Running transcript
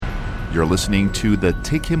You're listening to the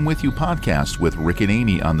Take Him With You podcast with Rick and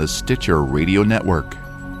Amy on the Stitcher Radio Network.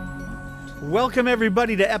 Welcome,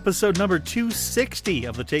 everybody, to episode number 260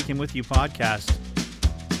 of the Take Him With You podcast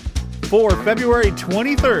for February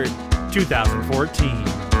 23rd, 2014.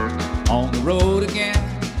 On the road again.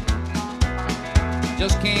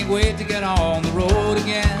 Just can't wait to get on the road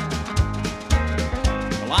again.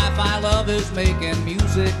 The life I love is making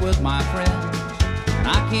music with my friends, and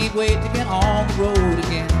I can't wait to get on the road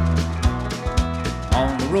again.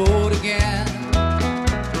 On the road again.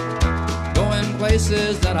 Going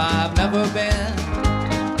places that I've never been,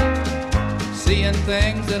 seeing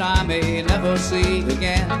things that I may never see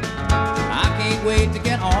again. I can't wait to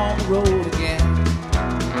get on the road again.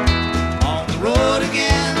 On the road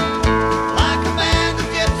again. Like a band of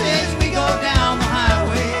gypsies, we go down the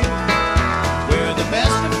highway. We're the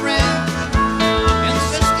best of friends,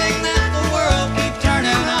 insisting that the world keep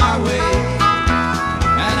turning our way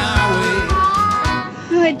and our way.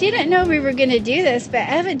 Oh, I didn't know we were going to do this, but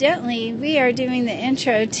evidently we are doing the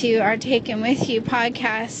intro to our Taken With You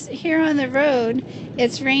podcast here on the road.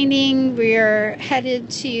 It's raining. We're headed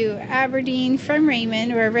to Aberdeen from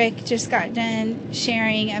Raymond, where Rick just got done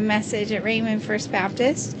sharing a message at Raymond First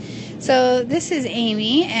Baptist. So this is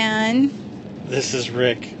Amy, and This is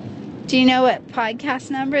Rick. do you know what podcast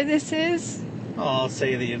number this is? I'll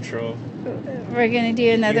say the intro. We're going to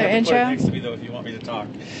do another You have to put it intro. next to me, though, if you want me to talk.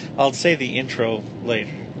 I'll say the intro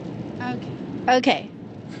later. Okay.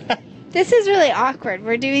 This is really awkward.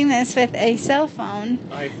 We're doing this with a cell phone.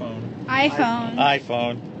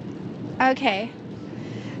 iPhone. Okay.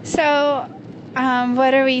 So,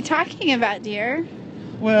 what are we talking about, dear?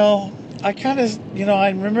 Well, I kind of, I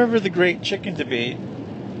remember the great chicken debate.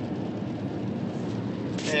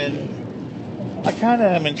 And I kind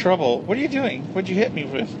of am in trouble. What are you doing? What'd you hit me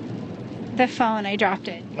with? The phone. I dropped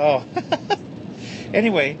it. Oh.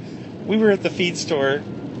 Anyway, we were at the feed store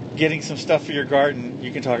getting some stuff for your garden.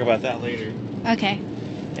 You can talk about that later. Okay.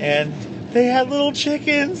 And they had little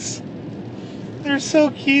chickens. They're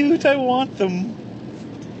so cute. I want them.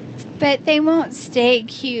 But they won't stay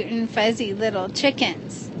cute and fuzzy little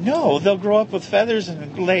chickens. No, they'll grow up with feathers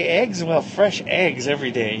and lay eggs, well, fresh eggs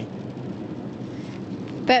every day.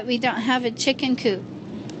 But we don't have a chicken coop.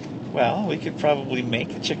 Well, we could probably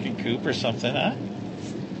make a chicken coop or something, huh?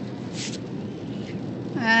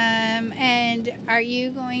 And are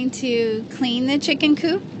you going to clean the chicken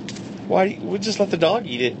coop? We'll just let the dog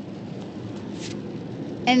eat it.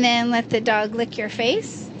 And then let the dog lick your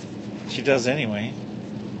face? She does anyway.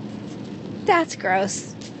 That's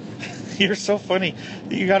gross. You're so funny.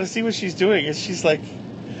 You got to see what she's doing. She's like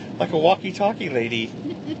a walkie-talkie lady.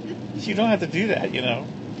 You don't have to do that,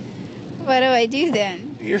 What do I do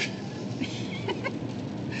then?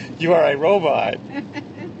 You are a robot.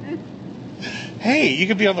 Hey, you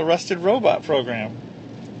could be on the Rusted Robot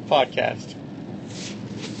podcast.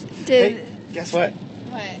 Hey, guess what?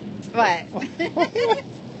 What?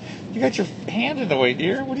 You got your hand in the way,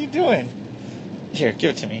 dear. What are you doing? Here,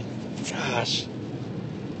 give it to me. Gosh.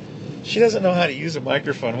 She doesn't know how to use a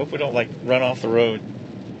microphone. Hope we don't, run off the road.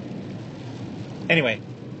 Anyway.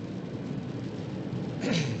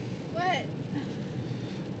 What?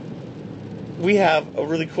 We have a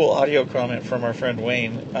really cool audio comment from our friend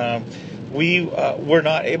Wayne. We were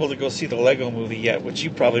not able to go see the Lego movie yet, which you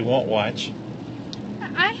probably won't watch.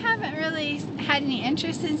 I haven't really had any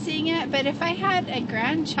interest in seeing it, but if I had a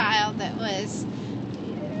grandchild that was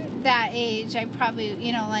that age, I probably,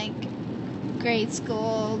 grade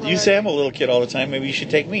school. You say I'm a little kid all the time. Maybe you should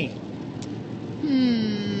take me.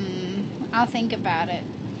 I'll think about it.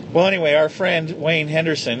 Well, anyway, our friend Wayne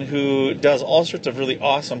Henderson, who does all sorts of really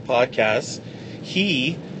awesome podcasts,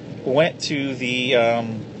 he went to the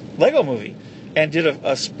Lego movie and did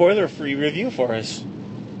a spoiler-free review for us.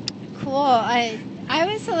 Cool. I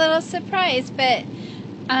was a little surprised, but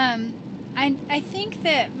I think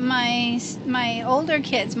that my older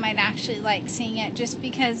kids might actually like seeing it just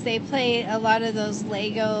because they play a lot of those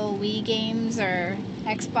Lego Wii games or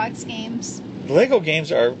Xbox games. The Lego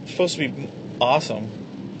games are supposed to be awesome.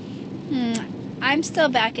 I'm still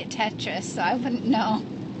back at Tetris, so I wouldn't know.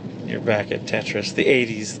 You're back at Tetris, the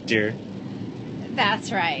 80s, dear.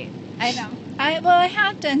 That's right. I know. I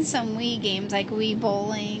have done some Wii games like Wii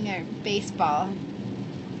Bowling or baseball.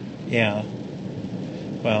 Yeah.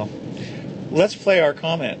 Well, let's play our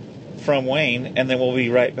comment from Wayne, and then we'll be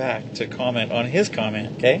right back to comment on his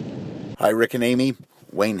comment, okay? Hi, Rick and Amy.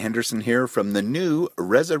 Wayne Henderson here from the new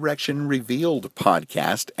Resurrection Revealed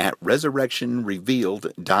podcast at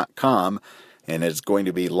resurrectionrevealed.com. And it's going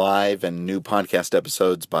to be live and new podcast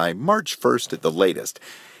episodes by March 1st at the latest.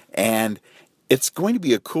 And it's going to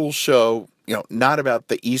be a cool show. not about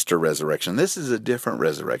the Easter resurrection. This is a different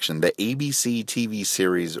resurrection. The ABC TV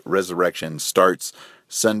series Resurrection starts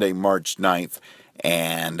Sunday, March 9th,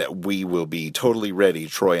 and we will be totally ready,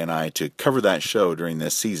 Troy and I, to cover that show during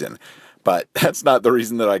this season. But that's not the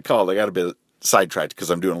reason that I called. I got a bit sidetracked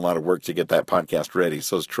because I'm doing a lot of work to get that podcast ready.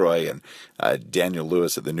 So is Troy and Daniel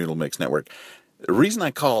Lewis at the Noodle Mix Network. The reason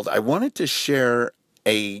I called, I wanted to share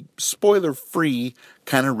a spoiler-free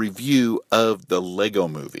kind of review of the Lego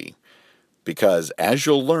Movie. Because as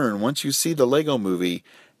you'll learn, once you see the Lego Movie,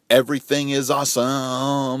 everything is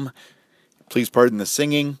awesome. Please pardon the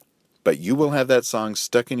singing, but you will have that song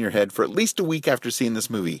stuck in your head for at least a week after seeing this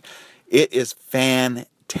movie. It is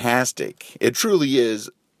fantastic. It truly is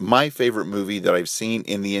my favorite movie that I've seen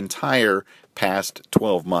in the entire past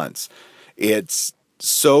 12 months. It's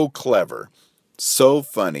so clever, so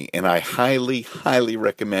funny, and I highly, highly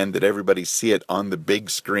recommend that everybody see it on the big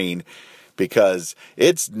screen because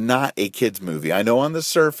it's not a kid's movie. I know on the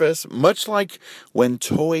surface, much like when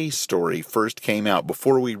Toy Story first came out,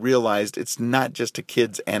 before we realized it's not just a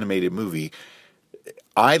kid's animated movie,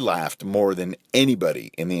 I laughed more than anybody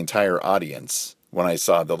in the entire audience when I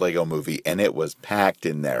saw the Lego Movie, and it was packed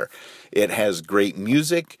in there. It has great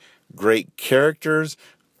music, great characters,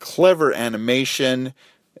 clever animation,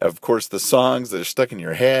 of course the songs that are stuck in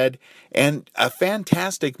your head, and a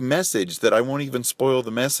fantastic message that I won't even spoil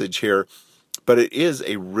the message here, but it is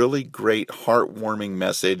a really great, heartwarming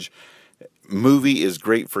message. Movie is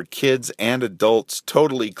great for kids and adults,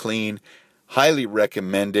 totally clean, highly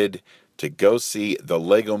recommended to go see the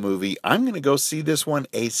Lego Movie. I'm going to go see this one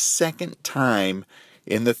a second time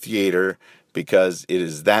in the theater because it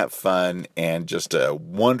is that fun and just a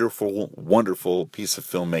wonderful, wonderful piece of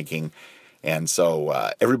filmmaking. And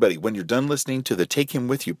so, everybody, when you're done listening to the Take Him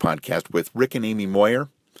With You podcast with Rick and Amy Moyer,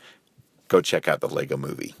 go check out the Lego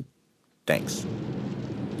Movie. Thanks.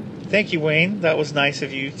 Thank you, Wayne. That was nice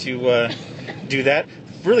of you to do that.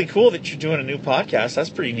 Really cool that you're doing a new podcast.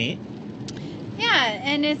 That's pretty neat. Yeah,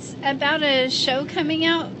 and it's about a show coming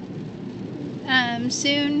out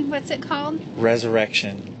soon. What's it called?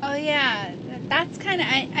 Resurrection. Oh, yeah. That's kind of...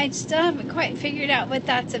 I still haven't quite figured out what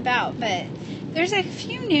that's about, but there's a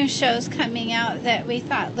few new shows coming out that we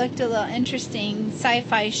thought looked a little interesting,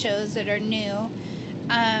 sci-fi shows that are new.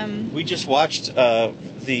 We just watched what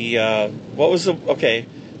was the... Okay,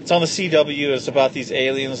 it's on the CW. It's about these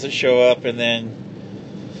aliens that show up and then...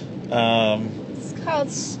 It's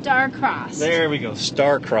called Star-Crossed. There we go,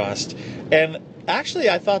 Star-Crossed. And actually,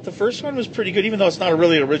 I thought the first one was pretty good, even though it's not a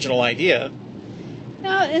really original idea.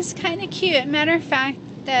 No, it's kind of cute. Matter of fact,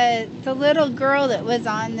 the little girl that was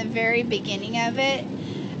on the very beginning of it,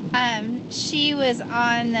 she was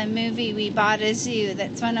on the movie We Bought a Zoo.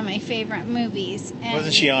 That's one of my favorite movies. And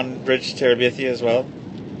wasn't she on Bridge to Terabithia as well?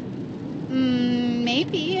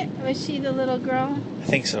 Maybe. Was she the little girl? I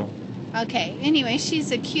think so. Okay. Anyway, she's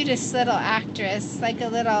the cutest little actress, like a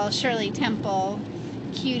little Shirley Temple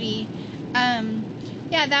cutie.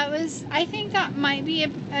 Yeah, I think that might be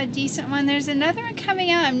a decent one. There's another one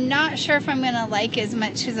coming out I'm not sure if I'm going to like as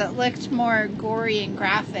much because it looked more gory and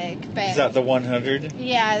graphic. But is that the 100?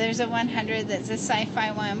 Yeah, there's a 100 that's a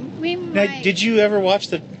sci-fi one. Now, did you ever watch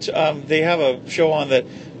they have a show on that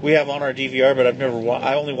we have on our DVR, but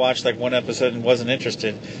I only watched like one episode and wasn't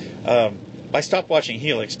interested. I stopped watching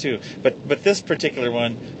Helix too, but this particular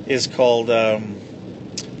one is called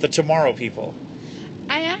The Tomorrow People.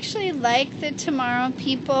 I actually like The Tomorrow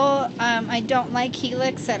People. I don't like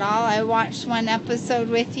Helix at all. I watched one episode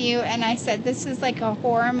with you, and I said this is like a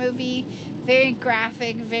horror movie, very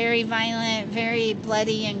graphic, very violent, very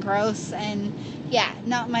bloody and gross, and yeah,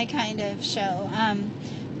 not my kind of show.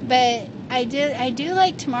 But I do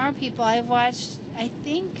like Tomorrow People. I've watched, I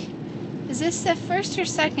think, is this the first or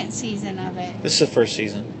second season of it? This is the first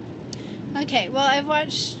season. Okay, well, I've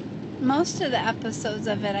watched most of the episodes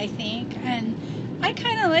of it, I think, and I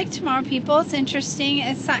kind of like Tomorrow People. It's interesting.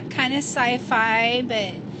 It's kind of sci-fi,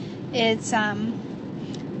 but it's,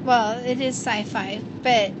 it is sci-fi,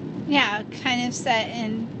 but yeah, kind of set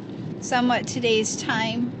in somewhat today's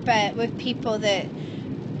time, but with people that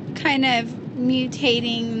kind of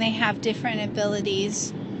mutating, they have different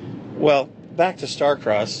abilities. Well, back to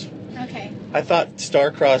Star-Crossed. Okay. I thought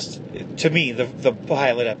Star-Crossed, to me, the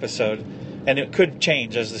pilot episode, and it could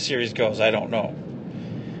change as the series goes, I don't know.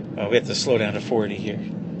 We have to slow down to 40 here.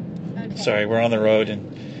 Okay. Sorry, we're on the road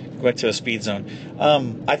and went to a speed zone.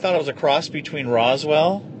 I thought it was a cross between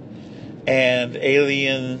Roswell and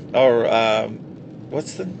Alien, or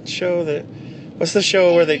what's the show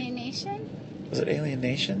where they... Alien Nation? Was it Alien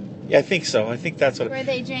Nation? Yeah, I think so. I think that's what... Where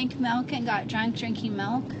they drank milk and got drunk drinking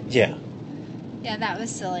milk? Yeah. Yeah, that was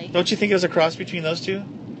silly. Don't you think it was a cross between those two?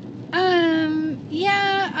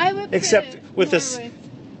 Yeah, I would. Except put it with more this,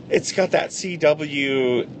 it's got that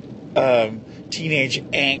CW teenage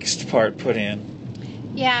angst part put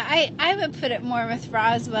in. Yeah, I would put it more with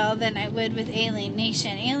Roswell than I would with Alien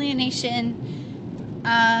Nation. Alien Nation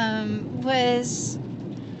was.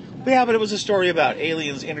 Yeah, but it was a story about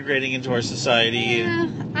aliens integrating into our society. Yeah,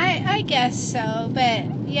 I guess so,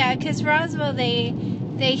 but yeah, because Roswell they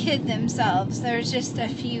hid themselves. There was just a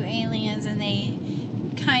few aliens, and they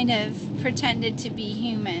kind of pretended to be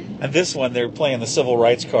human. And this one, they're playing the civil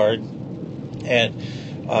rights card, and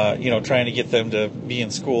trying to get them to be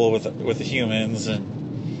in school with the humans,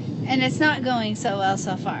 and it's not going so well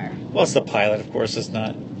so far. Well, it's the pilot, of course. It's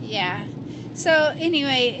not. Yeah. So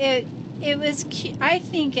anyway, it was. I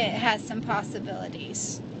think it has some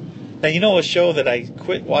possibilities. Now, you know a show that I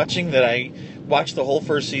quit watching that I watched the whole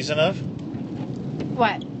first season of?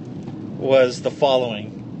 What? Was The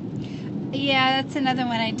Following. Yeah, that's another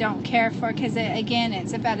one I don't care for because,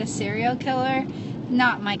 it's about a serial killer.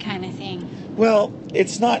 Not my kind of thing. Well,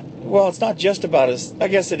 it's not just about I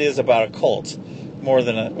guess it is about a cult more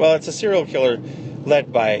than it's a serial killer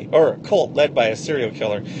a cult led by a serial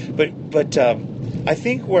killer. But I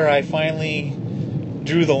think where I finally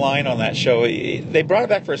drew the line on that show, they brought it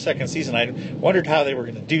back for a second season. I wondered how they were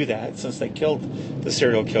going to do that since they killed the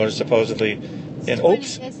serial killer supposedly.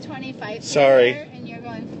 It's 25. Sorry. And you're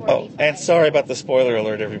going 45. Oh, and sorry about the spoiler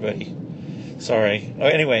alert, everybody. Sorry.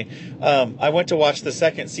 Anyway, I went to watch the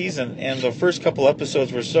second season, and the first couple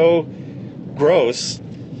episodes were so gross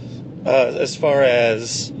as far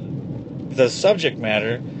as the subject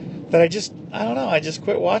matter that I just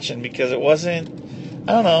quit watching because it wasn't.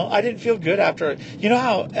 I don't know. I didn't feel good after. You know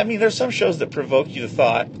how? I mean, there's some shows that provoke you to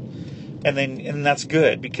thought, and that's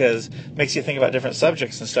good because it makes you think about different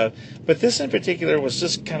subjects and stuff. But this in particular was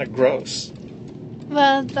just kind of gross.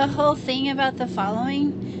 Well, the whole thing about The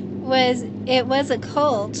Following was it was a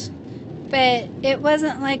cult, but it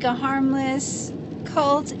wasn't like a harmless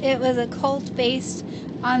cult. It was a cult based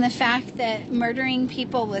on the fact that murdering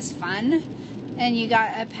people was fun, and you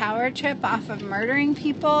got a power trip off of murdering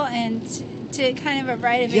people and to kind of a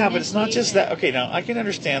rite of Yeah, but it's not just that. Okay, now I can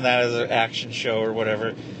understand that as an action show or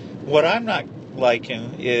whatever. What I'm not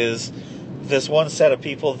liking is this one set of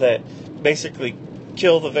people that basically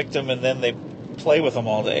kill the victim and then they play with them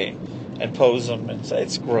all day and pose them, and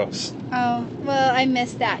it's gross. Oh, well, I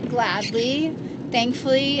missed that gladly.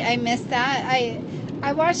 Thankfully, I missed that.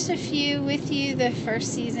 I watched a few with you the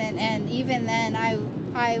first season, and even then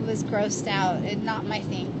I was grossed out and not my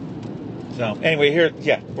thing. So, anyway,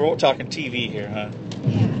 we're talking TV here, huh?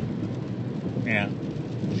 Yeah.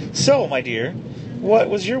 So, my dear, what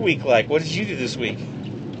was your week like? What did you do this week?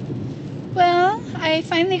 Well, I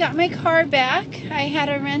finally got my car back. I had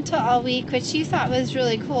a rental all week, which you thought was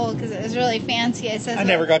really cool because it was really fancy. I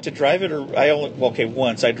never got to drive it,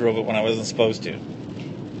 once I drove it when I wasn't supposed to.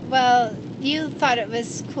 Well, you thought it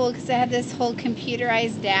was cool because it had this whole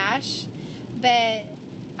computerized dash, but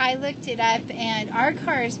I looked it up and our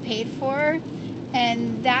car is paid for,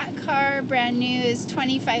 and that car brand new is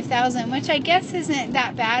 $25,000, which I guess isn't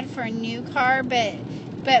that bad for a new car, but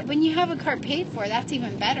when you have a car paid for, that's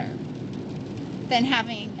even better than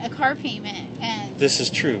having a car payment. And this is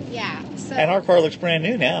true. Yeah. So, and our car looks brand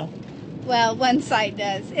new now. Well, one side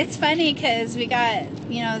does. It's funny because we got,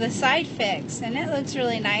 the side fixed, and it looks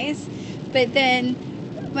really nice. But then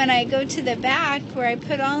when I go to the back where I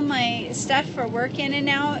put all my stuff for work in and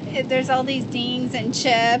out, there's all these dings and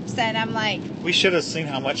chips, and I'm like... We should have seen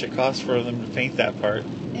how much it cost for them to paint that part.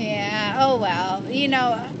 Yeah, oh well.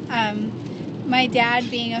 My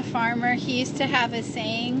dad being a farmer, he used to have a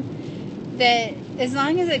saying that as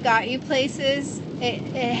long as it got you places,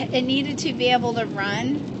 it needed to be able to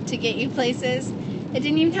run to get you places. It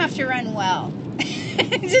didn't even have to run well.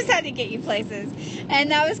 It just had to get you places.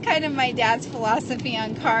 And that was kind of my dad's philosophy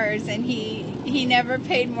on cars, and he never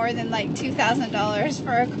paid more than like $2,000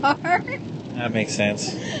 for a car. That makes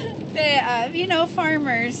sense.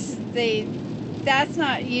 Farmers, that's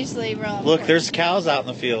not usually real important. Look, there's cows out in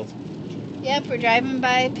the field. Yep, we're driving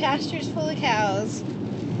by pastures full of cows.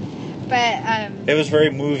 But it was very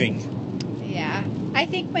moving. Yeah. I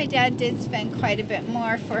think my dad did spend quite a bit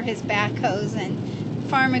more for his backhoes and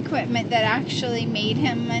farm equipment that actually made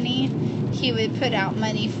him money. He would put out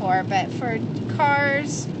money for, but for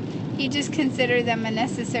cars, he just considered them a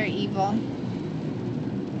necessary evil.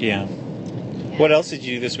 Yeah. What else did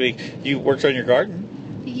you do this week? You worked on your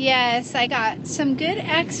garden? Yes, I got some good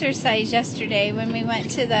exercise yesterday when we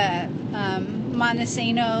went to the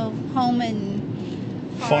Montesano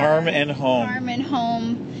Farm and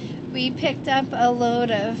Home. We picked up a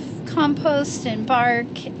load of compost and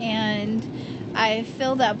bark and I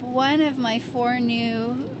filled up one of my 4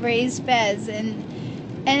 new raised beds, and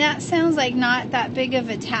that sounds like not that big of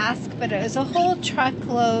a task, but it was a whole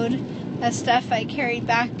truckload of stuff I carried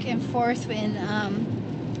back and forth in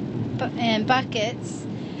buckets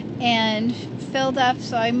and filled up.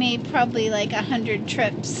 So I made probably like 100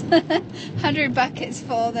 trips, 100 buckets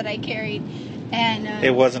full that I carried, and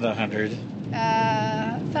It wasn't 100.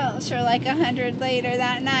 felt sure like 100 later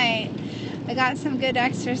that night. I got some good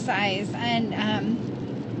exercise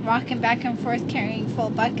and walking back and forth carrying full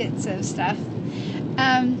buckets of stuff.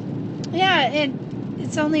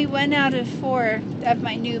 It's only 1 out of 4 of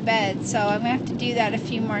my new beds, so I'm going to have to do that a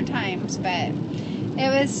few more times, but it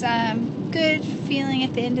was good feeling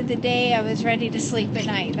at the end of the day. I was ready to sleep at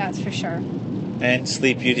night, that's for sure. And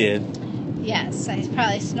sleep you did. Yes, I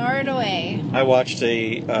probably snored away. I watched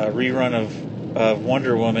a rerun of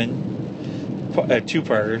Wonder Woman, a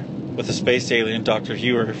 2-parter, with the space alien Dr.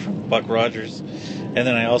 Hewer from Buck Rogers. And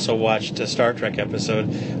then I also watched a Star Trek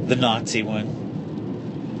episode, the Nazi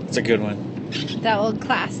one. It's a good one. The old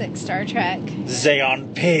classic Star Trek.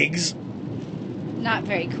 Xeon pigs. Not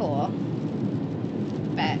very cool.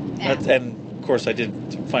 But, yeah. And, of course, I did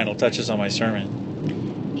final touches on my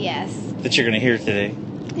sermon Yes. that you're going to hear today.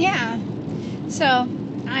 Yeah. So,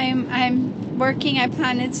 I'm working. I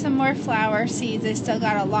planted some more flower seeds. I still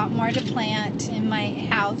got a lot more to plant in my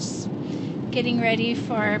house. Getting ready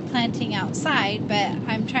for planting outside, but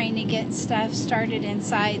I'm trying to get stuff started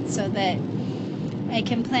inside so that I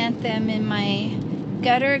can plant them in my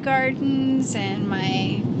gutter gardens and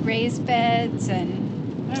my raised beds.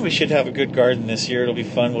 And Well, we should have a good garden this year. It'll be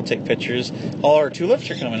fun. We'll take pictures. All our tulips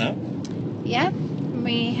are coming up. yep,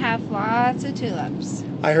 we have lots of tulips.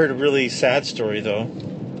 I heard a really sad story, though.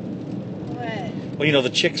 What? Well, you know, the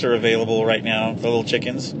chicks are available right now, the little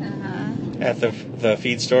chickens, at the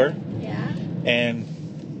feed store. Yeah. And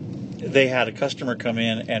they had a customer come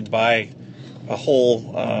in and buy a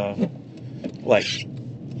whole,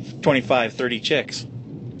 25, 30 chicks.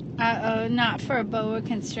 Not for a boa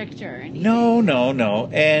constrictor or anything. No.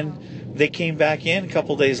 And they came back in a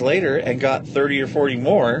couple days later and got 30 or 40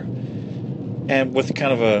 more. And with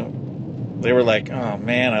kind of they were like, oh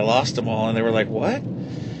man, I lost them all. And they were like, what?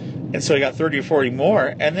 And so he got 30 or 40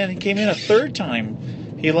 more. And then he came in a third time.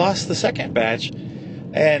 He lost the second batch.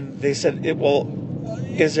 And they said, do you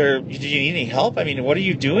need any help? I mean, what are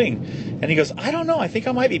you doing? And he goes, I don't know. I think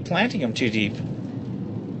I might be planting them too deep.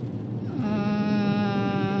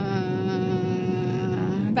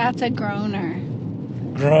 That's a groaner.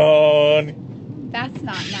 Groan. That's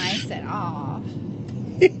not nice at all.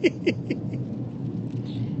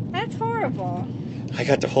 That's horrible. I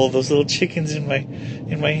got to hold those little chickens in my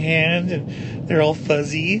hand, and they're all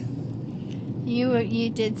fuzzy. You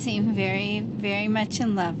did seem very, very much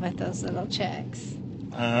in love with those little chicks.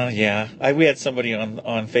 Yeah. We had somebody on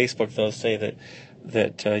Facebook, though, say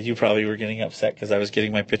that you probably were getting upset because I was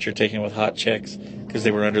getting my picture taken with hot chicks because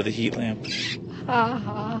they were under the heat lamp. Ha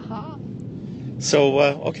ha ha. So,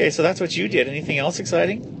 okay, so that's what you did. Anything else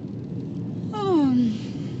exciting?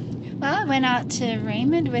 Well, I went out to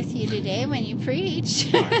Raymond with you today when you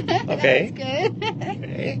preached. Okay. That was good.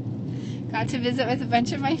 Okay. Got to visit with a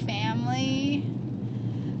bunch of my family.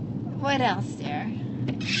 What else, dear?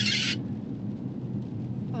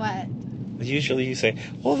 What? Usually you say,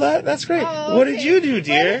 well, that's great. Oh, What did you do,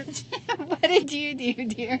 dear? What did you do,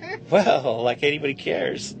 dear? Well, like anybody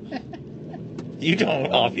cares. You don't,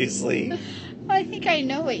 obviously. Well, I think I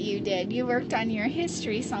know what you did. You worked on your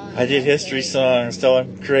history songs. I did history songs till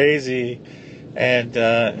I'm crazy. And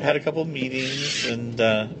had a couple meetings and,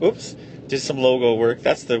 did some logo work.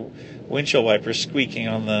 That's the windshield wiper squeaking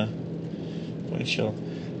on the windshield.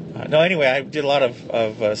 Anyway, I did a lot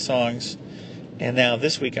of songs. And now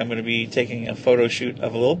this week I'm going to be taking a photo shoot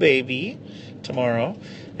of a little baby tomorrow.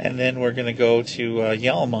 And then we're going to go to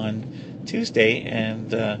Yelm on Tuesday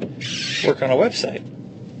and work on a website.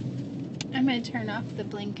 I'm going to turn off the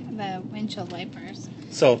windshield wipers.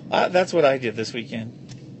 So that's what I did this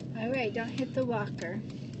weekend. All right, don't hit the walker.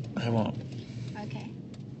 I won't. Okay.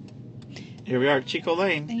 Here we are at Chico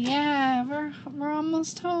Lane. Yeah, we're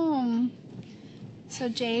almost home. So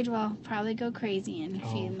Jade will probably go crazy in a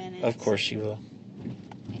few minutes. Of course she will.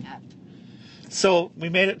 Yeah. So we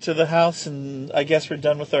made it to the house, and I guess we're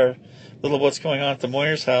done with our little what's going on at the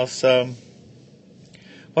Moyers house.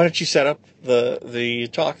 Why don't you set up the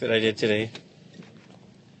talk that I did today?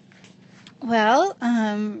 Well,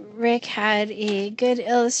 Rick had a good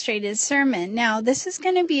illustrated sermon. Now, this is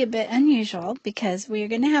going to be a bit unusual because we're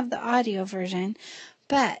going to have the audio version,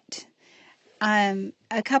 but a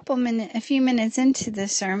few minutes into the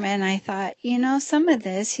sermon, I thought, some of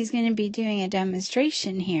this, he's going to be doing a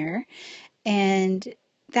demonstration here, and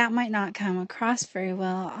that might not come across very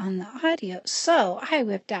well on the audio. So I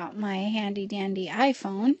whipped out my handy dandy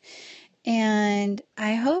iPhone, and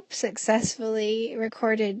I hope successfully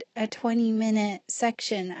recorded a 20-minute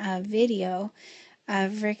section of video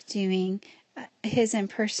of Rick doing his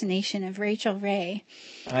impersonation of Rachel Ray.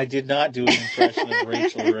 I did not do an impression of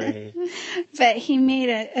Rachel Ray. But he made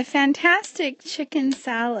a fantastic chicken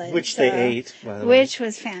salad. Which they ate, by the way. Which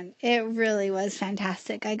was it really was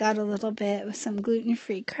fantastic. I got a little bit with some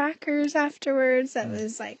gluten-free crackers afterwards. That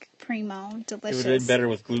was like primo, delicious. It would have been better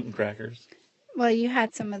with gluten crackers. Well, you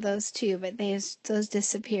had some of those too, but those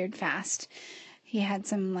disappeared fast. He had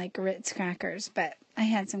some like Ritz crackers, but I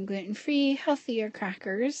had some gluten-free, healthier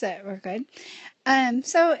crackers that were good.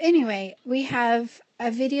 So anyway, we have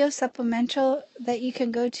a video supplemental that you can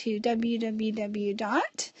go to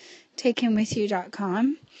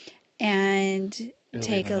www.takehimwithyou.com and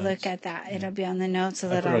take a look at that. Yeah. It'll be on the notes.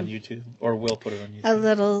 Put it on YouTube, or we'll put it on YouTube. A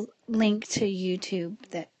little link to YouTube,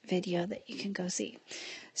 that video that you can go see.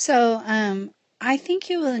 So I think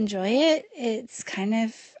you will enjoy it. It's kind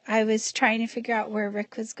of, I was trying to figure out where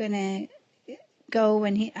Rick was going to go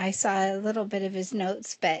when I saw a little bit of his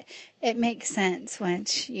notes, but it makes sense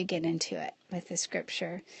once you get into it with the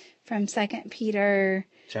scripture from 2 Peter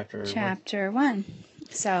chapter 1.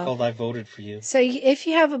 So called I Voted for You. So if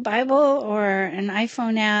you have a Bible or an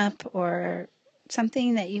iPhone app or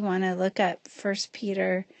something that you want to look up, 1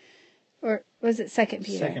 Peter, or was it 2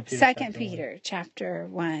 Peter? 2 Peter chapter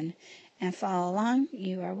 1, and follow along,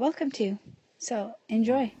 you are welcome to. So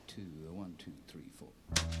enjoy. 1, 2, 3, 4.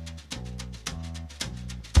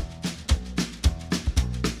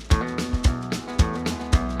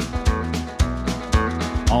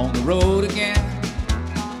 On the road again.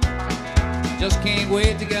 Just can't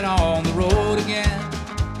wait to get on the road again.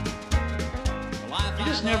 You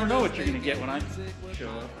just never know what you're going to get when I show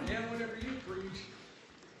up. Yeah, whatever you preach.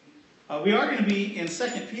 We are going to be in 2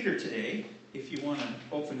 Peter today, if you want to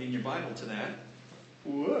open in your Bible to that.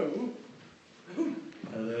 Whoa.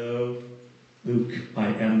 Hello. Luke, I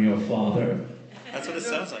am your father. That's what it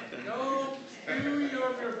sounds like then. No, you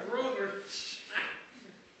younger brother.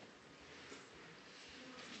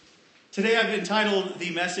 Today I've entitled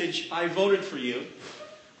the message, I Voted for You.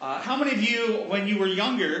 How many of you, when you were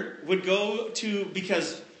younger, would go to,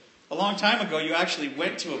 because a long time ago you actually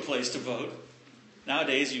went to a place to vote.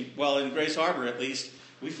 Nowadays, in Grace Harbor at least,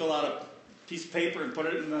 we fill out a piece of paper and put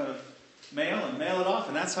it in the mail and mail it off,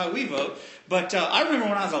 and that's how we vote. But I remember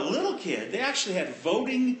when I was a little kid, they actually had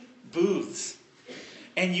voting booths.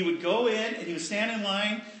 And you would go in and you would stand in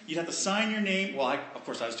line. You'd have to sign your name. Well, of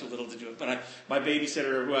course, I was too little to do it, but my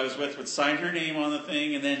babysitter who I was with would sign her name on the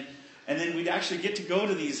thing, and then we'd actually get to go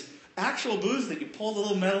to these actual booths that you pulled the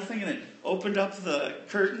little metal thing and it opened up the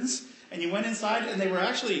curtains, and you went inside, and they were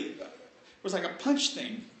actually, it was like a punch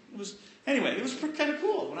thing. It was kind of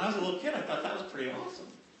cool. When I was a little kid, I thought that was pretty awesome.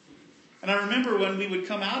 And I remember when we would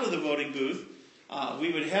come out of the voting booth,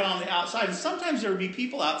 we would head on the outside, and sometimes there would be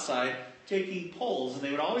people outside taking polls, and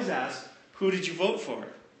they would always ask, who did you vote for?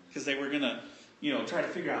 Because they were going to, try to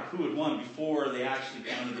figure out who had won before they actually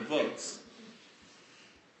counted the votes.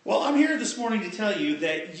 Well, I'm here this morning to tell you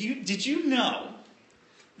that did you know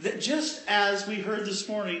that just as we heard this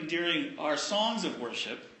morning during our songs of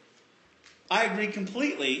worship, I agree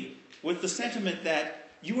completely with the sentiment that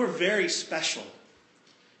you are very special.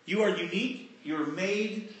 You are unique. You're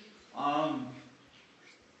made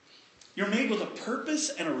with a purpose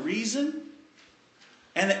and a reason,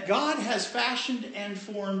 and that God has fashioned and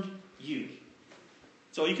formed you.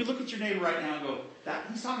 So you can look at your neighbor right now and go,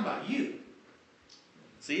 he's talking about you.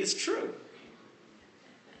 See, it's true.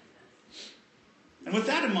 And with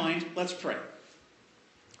that in mind, let's pray.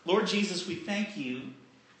 Lord Jesus, we thank you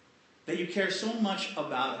that you care so much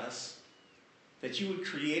about us, that you would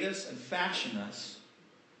create us and fashion us,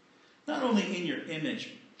 not only in your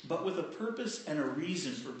image, but with a purpose and a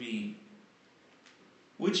reason for being.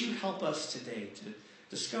 Would you help us today to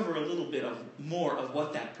discover a little bit more of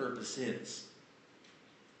what that purpose is?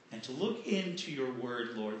 And to look into your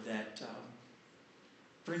word, Lord, that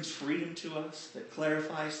brings freedom to us, that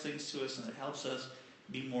clarifies things to us, and that helps us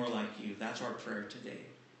be more like you. That's our prayer today.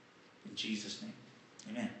 In Jesus' name,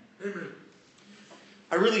 amen. Amen.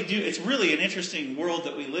 I really do. It's really an interesting world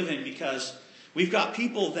that we live in, because we've got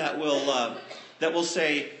people that will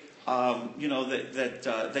say,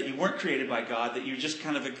 that you weren't created by God, that you just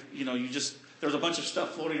kind of, there was a bunch of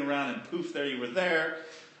stuff floating around and poof, there you were there,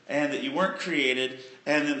 and that you weren't created.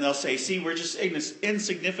 And then they'll say, see, we're just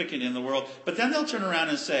insignificant in the world. But then they'll turn around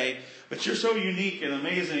and say, but you're so unique and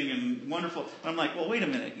amazing and wonderful. And I'm like, well, wait a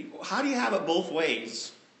minute. How do you have it both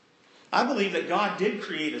ways? I believe that God did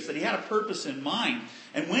create us, that he had a purpose in mind.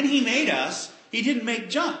 And when he made us, he didn't make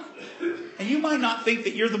junk. And you might not think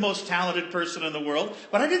that you're the most talented person in the world,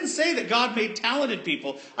 but I didn't say that God made talented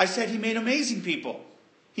people. I said he made amazing people.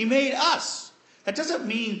 He made us. That doesn't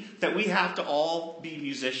mean that we have to all be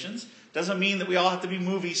musicians. Doesn't mean that we all have to be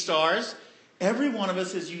movie stars. Every one of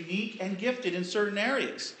us is unique and gifted in certain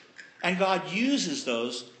areas. And God uses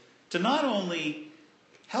those to not only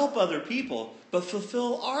help other people, but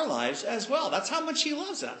fulfill our lives as well. That's how much he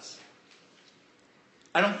loves us.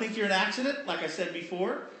 I don't think you're an accident, like I said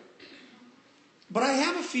before. But I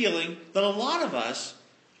have a feeling that a lot of us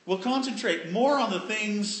will concentrate more on the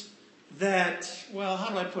things that, well, how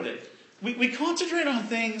do I put it? We concentrate on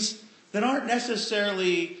things that aren't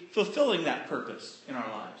necessarily fulfilling that purpose in our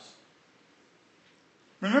lives.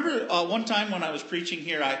 Remember one time when I was preaching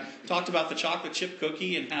here, I talked about the chocolate chip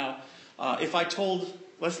cookie and how if I told,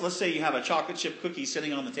 let's say you have a chocolate chip cookie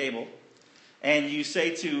sitting on the table, and you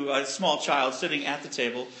say to a small child sitting at the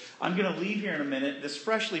table, I'm going to leave here in a minute, this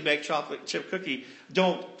freshly baked chocolate chip cookie,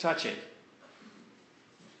 don't touch it.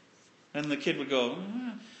 And the kid would go,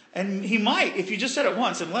 and he might, if you just said it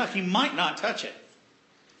once and left, he might not touch it.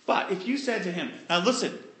 But if you said to him, now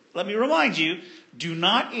listen, let me remind you, do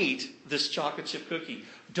not eat this chocolate chip cookie.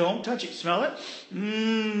 Don't touch it. Smell it?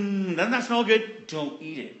 Doesn't that smell good? Don't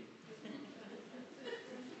eat it.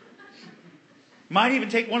 Might even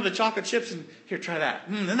take one of the chocolate chips and, here, try that.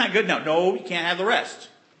 Isn't that good? No, you can't have the rest.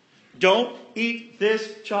 Don't eat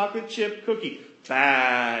this chocolate chip cookie.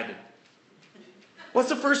 Bad. What's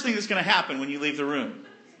the first thing that's going to happen when you leave the room?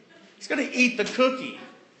 He's going to eat the cookie.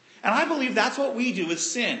 And I believe that's what we do with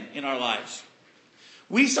sin in our lives.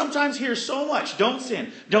 We sometimes hear so much, don't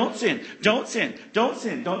sin, don't sin, don't sin, don't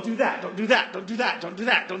sin, don't do that, don't do that, don't do that, don't do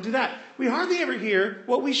that, don't do that. We hardly ever hear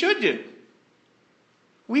what we should do.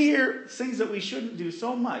 We hear things that we shouldn't do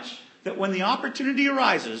so much that when the opportunity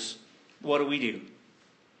arises, what do?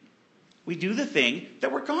 We do the thing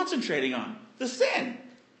that we're concentrating on, the sin.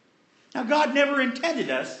 Now, God never intended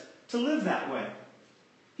us to live that way.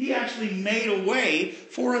 He actually made a way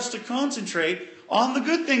for us to concentrate on the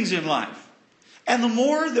good things in life. And the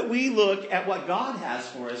more that we look at what God has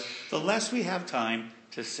for us, the less we have time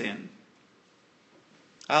to sin.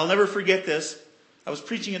 I'll never forget this. I was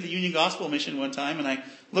preaching at the Union Gospel Mission one time, and I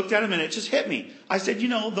looked at him, and it just hit me. I said,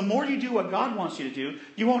 the more you do what God wants you to do,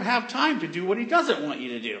 you won't have time to do what he doesn't want you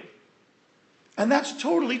to do. And that's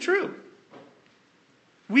totally true.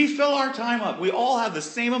 We fill our time up. We all have the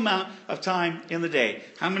same amount of time in the day.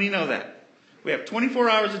 How many know that? We have 24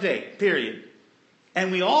 hours a day, period.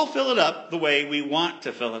 And we all fill it up the way we want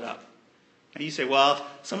to fill it up. And you say, well,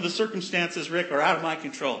 some of the circumstances, Rick, are out of my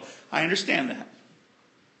control. I understand that.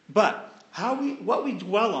 But what we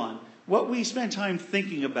dwell on, what we spend time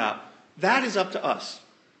thinking about, that is up to us.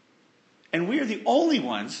 And we are the only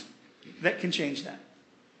ones that can change that.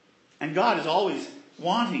 And God is always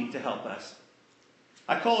wanting to help us.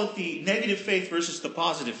 I call it the negative faith versus the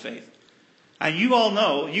positive faith. And you all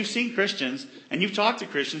know, you've seen Christians, and you've talked to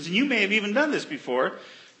Christians, and you may have even done this before.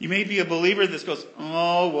 You may be a believer that goes,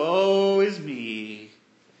 oh, woe is me.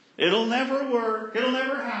 It'll never work. It'll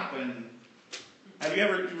never happen. Have you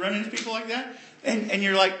ever run into people like that? And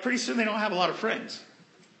you're like, pretty soon they don't have a lot of friends.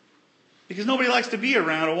 Because nobody likes to be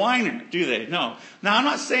around a whiner, do they? No. Now, I'm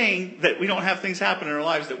not saying that we don't have things happen in our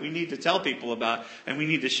lives that we need to tell people about and we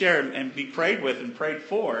need to share and be prayed with and prayed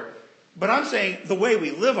for. But I'm saying the way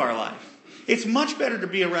we live our life. It's much better to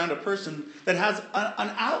be around a person that has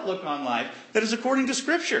an outlook on life that is according to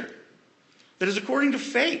Scripture, that is according to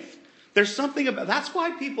faith. There's something about, that's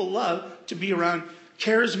why people love to be around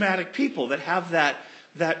charismatic people that have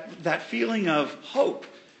that feeling of hope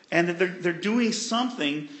and that they're doing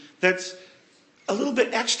something that's a little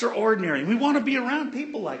bit extraordinary. We want to be around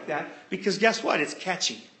people like that because guess what? It's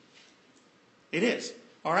catchy. It is.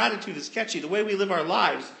 Our attitude is catchy. The way we live our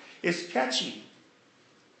lives is catchy.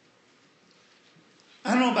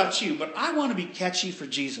 I don't know about you, but I want to be catchy for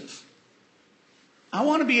Jesus. I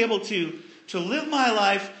want to be able to live my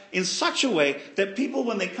life in such a way that people,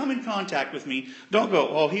 when they come in contact with me, don't go,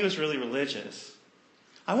 oh, he was really religious.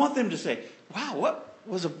 I want them to say, wow, what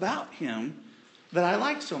was about him that I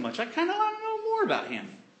like so much? I kind of want to know more about him.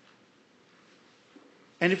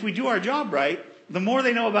 And if we do our job right, the more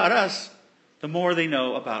they know about us, the more they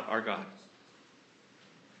know about our God.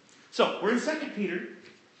 So, we're in 2 Peter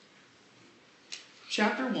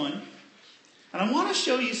chapter 1. And I want to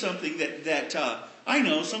show you something that I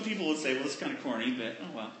know some people would say, well, it's kind of corny, but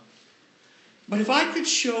oh well. But if I could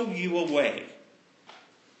show you a way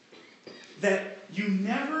that you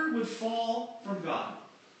never would fall from God,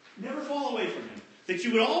 never fall away from him, that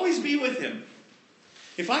you would always be with him,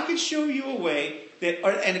 If I could show you a way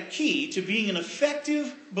and a key to being an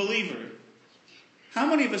effective believer, how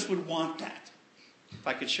many of us would want that? If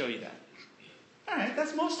I could show you that. All right,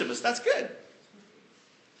 that's most of us. That's good.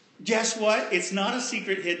 Guess what? It's not a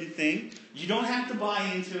secret hidden thing. You don't have to buy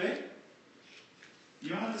into it. You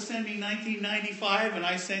don't have to send me $19.95 and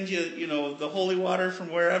I send you, the holy water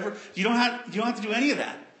from wherever. You don't have to do any of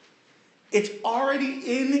that. It's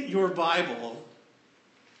already in your Bible.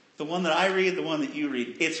 The one that I read, the one that you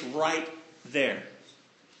read. It's right there.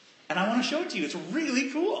 And I want to show it to you. It's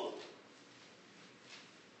really cool.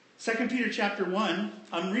 2 Peter chapter 1.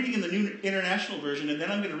 I'm reading in the New International Version, and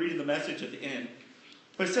then I'm going to read in the Message at the end.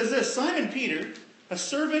 But it says this: Simon Peter, a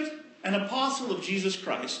servant and apostle of Jesus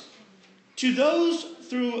Christ, to those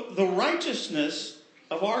through the righteousness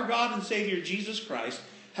of our God and Savior Jesus Christ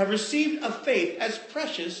have received a faith as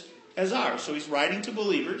precious as ours. So he's writing to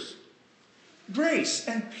believers. Grace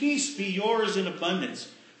and peace be yours in abundance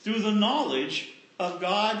through the knowledge of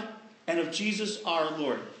God and of Jesus our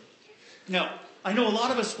Lord. Now, I know a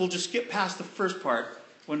lot of us will just skip past the first part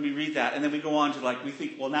when we read that, and then we go on to we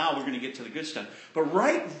think, well, now we're going to get to the good stuff. But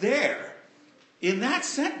right there, in that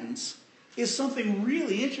sentence, is something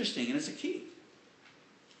really interesting, and it's a key.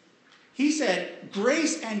 He said,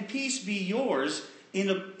 grace and peace be yours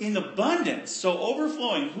in abundance. So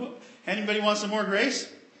overflowing. Anybody want some more grace?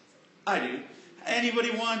 I do. Anybody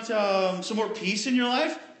want some more peace in your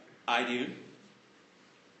life? I do.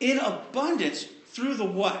 In abundance through the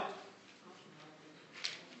what?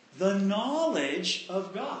 The knowledge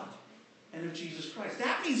of God and of Jesus Christ.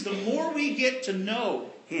 That means the more we get to know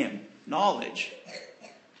Him, knowledge,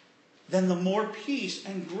 then the more peace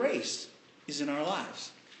and grace is in our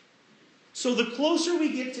lives. So the closer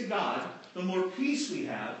we get to God, the more peace we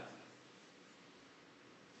have.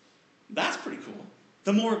 That's pretty cool.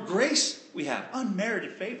 The more grace we have,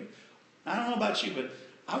 unmerited favor. I don't know about you, but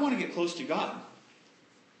I want to get close to God.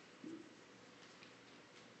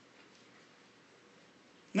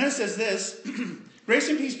 And then it says this: grace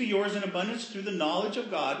and peace be yours in abundance through the knowledge of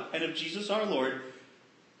God and of Jesus our Lord.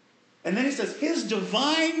 And then he says, His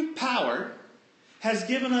divine power has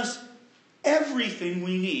given us everything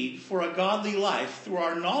we need for a godly life through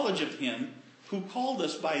our knowledge of Him who called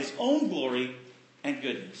us by His own glory and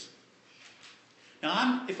goodness.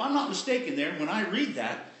 Now, if I'm not mistaken there, when I read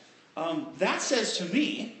that, that says to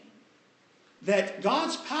me that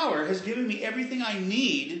God's power has given me everything I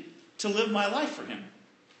need to live my life for Him.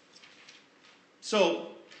 So,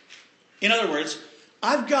 in other words,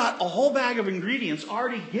 I've got a whole bag of ingredients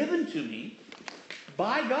already given to me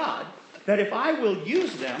by God that if I will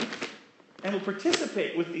use them and will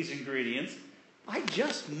participate with these ingredients, I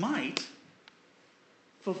just might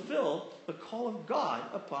fulfill the call of God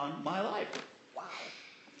upon my life. Wow.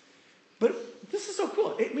 But this is so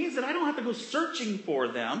cool. It means that I don't have to go searching for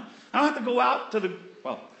them. I don't have to go out to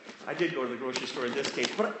I did go to the grocery store in this case,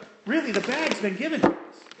 but really the bag's been given to us.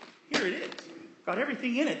 Here it is. Got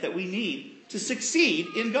everything in it that we need to succeed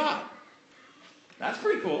in God. That's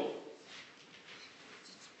pretty cool.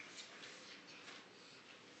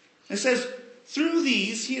 It says, through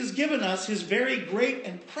these He has given us His very great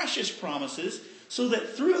and precious promises, so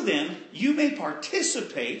that through them you may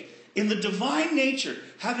participate in the divine nature,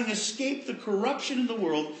 having escaped the corruption in the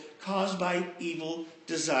world caused by evil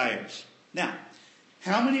desires. Now,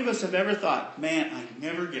 how many of us have ever thought, man, I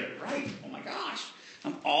never get it right. Oh my gosh,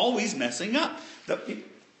 I'm always messing up.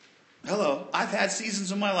 Hello, I've had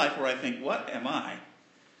seasons of my life where I think, what am I?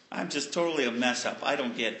 I'm just totally a mess up. I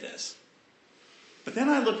don't get this. But then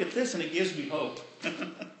I look at this and it gives me hope.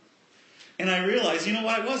 And I realize, you know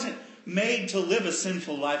what? I wasn't made to live a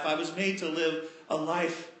sinful life. I was made to live a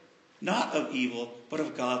life not of evil, but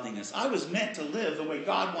of godliness. I was meant to live the way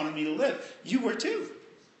God wanted me to live. You were too.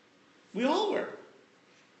 We all were.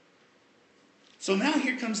 So now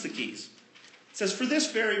here comes the keys. It says, for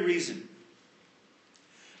this very reason,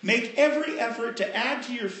 make every effort to add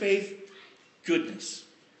to your faith goodness,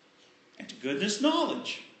 and to goodness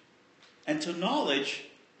knowledge, and to knowledge,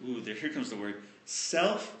 here comes the word,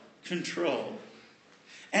 self-control,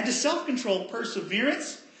 and to self-control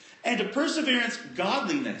perseverance, and to perseverance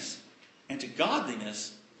godliness, and to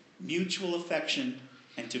godliness mutual affection,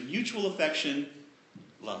 and to mutual affection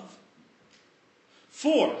love.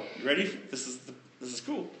 For, you ready? This is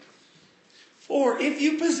cool. For if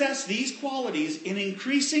you possess these qualities in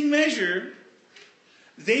increasing measure,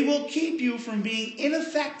 they will keep you from being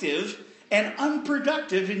ineffective and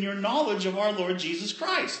unproductive in your knowledge of our Lord Jesus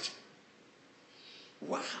Christ.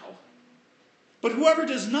 Wow. But whoever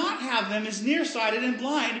does not have them is nearsighted and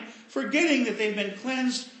blind, forgetting that they've been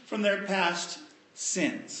cleansed from their past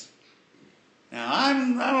sins. Now, I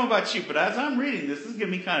don't know about you, but as I'm reading this is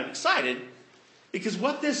getting me kind of excited, because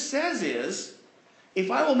what this says is, if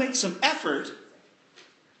I will make some effort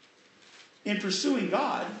in pursuing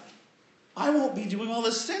God, I won't be doing all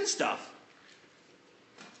this sin stuff.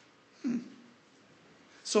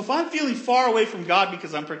 So if I'm feeling far away from God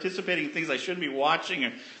because I'm participating in things I shouldn't be watching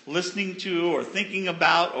or listening to or thinking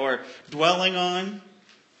about or dwelling on,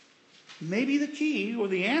 maybe the key or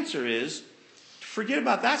the answer is to forget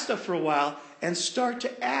about that stuff for a while and start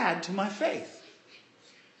to add to my faith.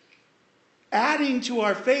 Adding to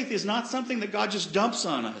our faith is not something that God just dumps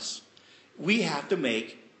on us. We have to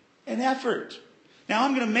make an effort. Now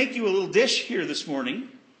I'm going to make you a little dish here this morning.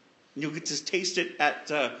 You'll get to taste it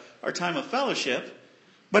at our time of fellowship.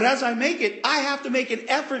 But as I make it, I have to make an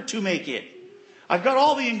effort to make it. I've got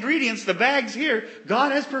all the ingredients, the bags here.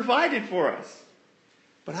 God has provided for us.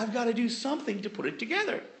 But I've got to do something to put it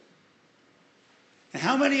together. And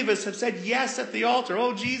how many of us have said yes at the altar?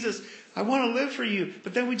 Oh, Jesus, I want to live for you.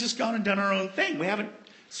 But then we've just gone and done our own thing. We haven't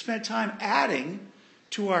spent time adding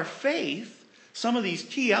to our faith some of these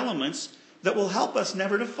key elements that will help us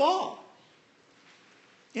never to fall.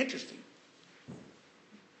 Interesting.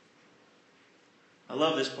 I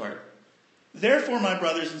love this part. Therefore, my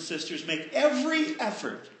brothers and sisters, make every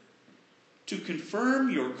effort to confirm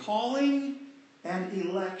your calling and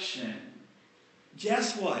election.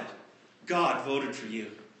 Guess what? God voted for you.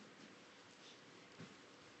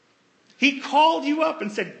 He called you up and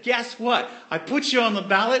said, guess what? I put you on the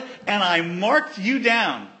ballot and I marked you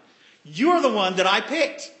down. You're the one that I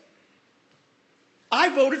picked. I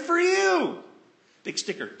voted for you. Big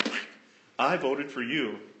sticker. I voted for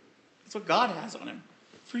you. That's what God has on him.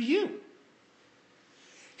 For you.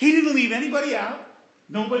 He didn't leave anybody out.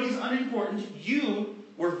 Nobody's unimportant. You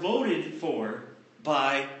were voted for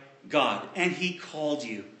by God. And he called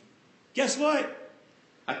you. Guess what?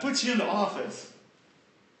 I put you into office.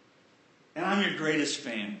 And I'm your greatest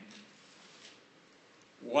fan.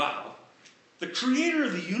 Wow. The creator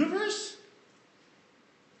of the universe?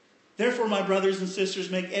 Therefore, my brothers and sisters,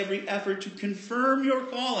 make every effort to confirm your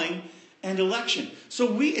calling and election.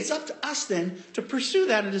 So it's up to us then to pursue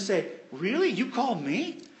that and to say, really? You called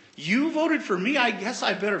me? You voted for me? I guess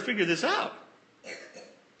I better figure this out.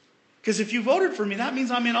 Because if you voted for me, that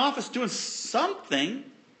means I'm in office doing something.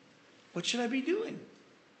 What should I be doing?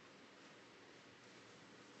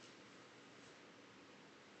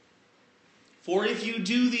 For if you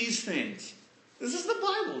do these things, this is the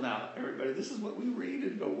Bible now, everybody. This is what we read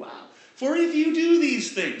and go, wow. For if you do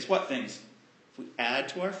these things, what things? If we add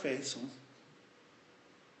to our faith,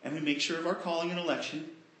 and we make sure of our calling and election,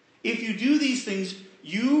 if you do these things,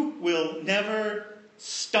 you will never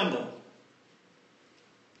stumble.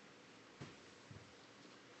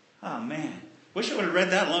 Oh, man. Wish I would have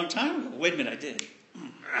read that a long time ago. Wait a minute, I did.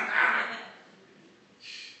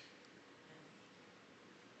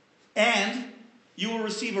 And you will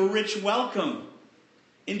receive a rich welcome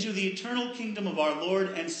into the eternal kingdom of our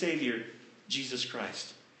Lord and Savior, Jesus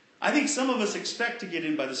Christ. I think some of us expect to get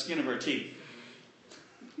in by the skin of our teeth.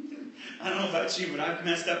 I don't know about you, but I've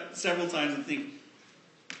messed up several times and think,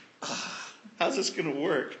 how's this going to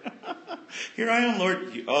work? Here I am,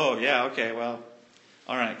 Lord. Oh, yeah, okay, well,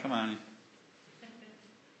 all right, come on.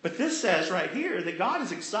 But this says right here that God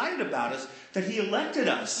is excited about us, that he elected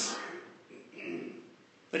us,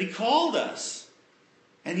 that he called us.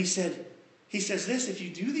 And he says this, if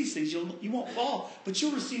you do these things, you won't fall, but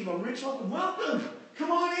you'll receive a rich welcome. Welcome.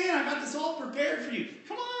 Come on in. I got this all prepared for you.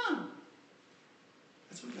 Come on.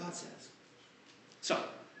 That's what God says. So,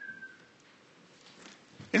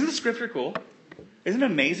 isn't the scripture cool? Isn't it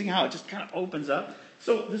amazing how it just kind of opens up?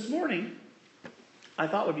 So this morning, I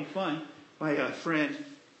thought it would be fun. My friend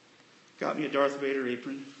got me a Darth Vader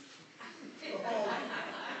apron.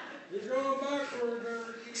 You're going backward.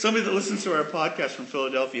 Somebody that listens to our podcast from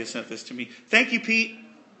Philadelphia sent this to me. Thank you, Pete.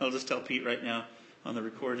 I'll just tell Pete right now on the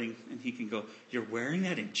recording, and he can go, you're wearing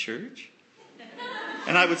that in church?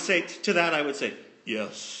 And I would say, to that I would say,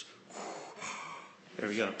 yes. There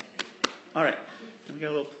we go. All right. We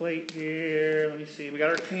got a little plate here. Let me see. We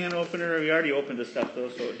got our can opener. We already opened this stuff, though,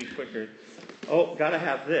 so it would be quicker. Oh, got to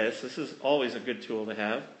have this. This is always a good tool to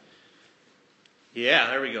have. Yeah,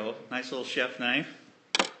 there we go. Nice little chef knife.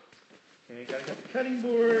 Okay, got the cutting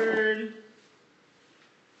board.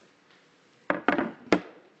 All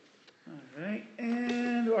right,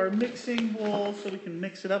 and our mixing bowl so we can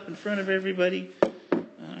mix it up in front of everybody.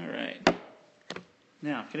 All right.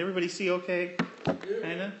 Now, can everybody see okay?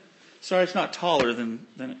 Kinda? Sorry, it's not taller than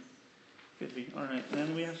it could be. All right,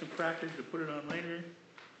 then we have some crackers to put it on later.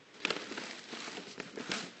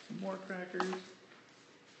 Some more crackers.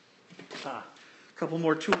 couple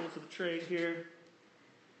more tools of the trade here.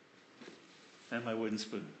 And my wooden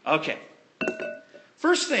spoon. Okay.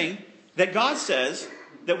 First thing that God says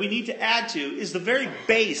that we need to add to is the very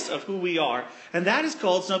base of who we are. And that is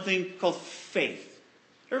called something called faith.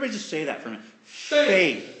 Everybody just say that for a minute.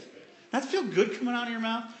 Faith. That feel good coming out of your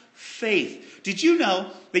mouth? Faith. Did you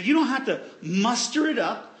know that you don't have to muster it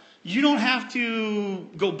up? You don't have to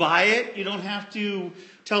go buy it. You don't have to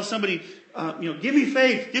tell somebody, give me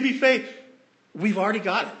faith, give me faith. We've already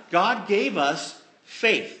got it. God gave us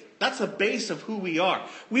faith. That's the base of who we are.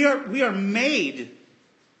 We are made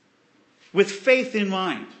with faith in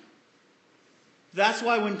mind. That's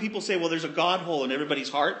why when people say, well, there's a God hole in everybody's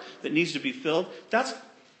heart that needs to be filled, that's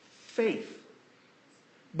faith.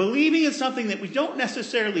 Believing in something that we don't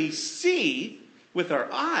necessarily see with our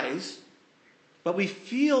eyes, but we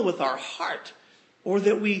feel with our heart, or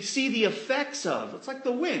that we see the effects of. It's like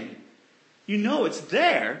the wind. You know it's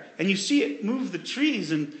there, and you see it move the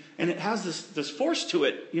trees, and it has this force to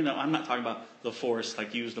it. I'm not talking about the force,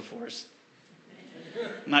 like use the force.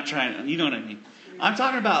 I'm not trying, you know what I mean. I'm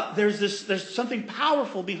talking about there's something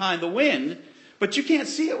powerful behind the wind, but you can't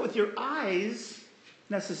see it with your eyes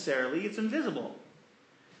necessarily. It's invisible.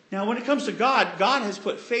 Now, when it comes to God, God has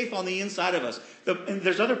put faith on the inside of us. And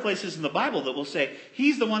there's other places in the Bible that will say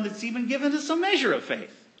He's the one that's even given us a measure of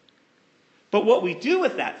faith. But what we do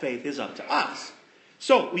with that faith is up to us.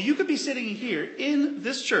 So, you could be sitting here in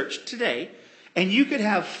this church today, and you could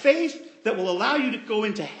have faith that will allow you to go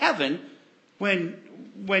into heaven when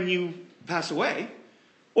you pass away.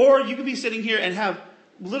 Or you could be sitting here and have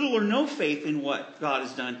little or no faith in what God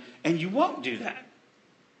has done, and you won't do that.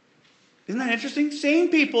 Isn't that interesting? Same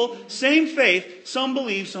people, same faith. Some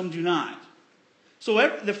believe, some do not. So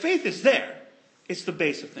the faith is there. It's the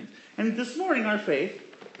base of things. And this morning our faith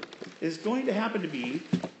is going to happen to be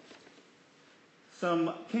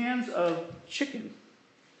some cans of chicken.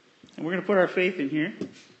 And we're going to put our faith in here.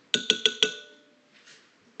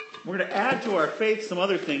 We're going to add to our faith some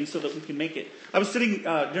other things so that we can make it. I was sitting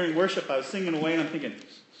during worship, I was singing away, and I'm thinking,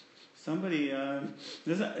 somebody, and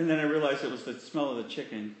then I realized it was the smell of the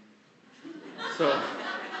chicken. So,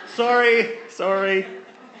 sorry.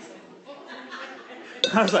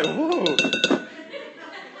 I was like, whoa.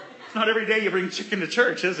 It's not every day you bring chicken to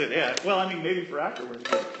church, is it? Yeah. Well, maybe for afterwards.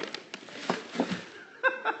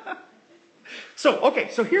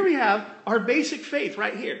 So here we have our basic faith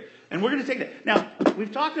right here. And we're going to take that. Now,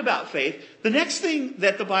 we've talked about faith. The next thing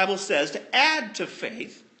that the Bible says to add to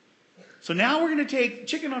faith. So now we're going to take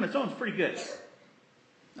chicken on its own. It's pretty good.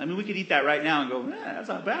 We could eat that right now and go, that's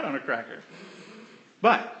not bad on a cracker.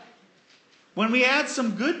 But when we add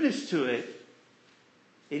some goodness to it,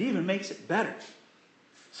 it even makes it better.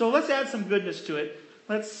 So let's add some goodness to it.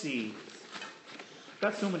 Let's see. I've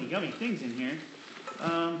got so many yummy things in here.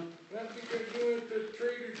 That's because you went to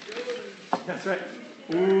Trader Joe's. That's right.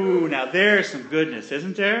 Ooh, now there's some goodness,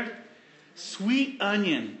 isn't there? Sweet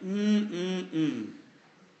onion.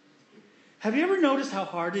 Have you ever noticed how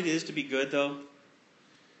hard it is to be good, though?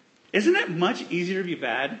 Isn't it much easier to be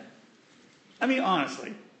bad?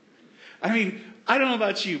 Honestly. I don't know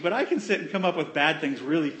about you, but I can sit and come up with bad things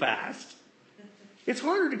really fast. It's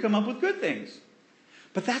harder to come up with good things.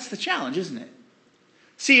 But that's the challenge, isn't it?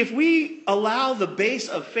 See, if we allow the base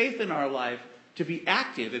of faith in our life to be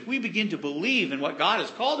active, if we begin to believe in what God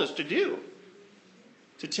has called us to do,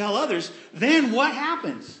 to tell others, then what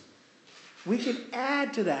happens? We can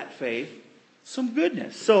add to that faith some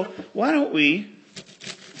goodness. So why don't we...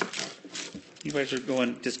 You guys are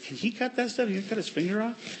going, can he cut that stuff? He cut his finger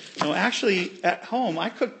off? No, actually, at home, I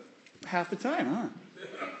cook half the time, huh?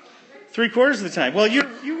 3/4 of the time. Well,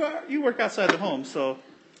 you work outside the home, so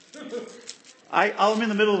I'm in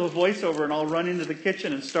the middle of a voiceover, and I'll run into the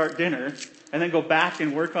kitchen and start dinner, and then go back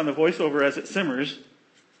and work on the voiceover as it simmers.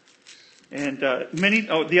 And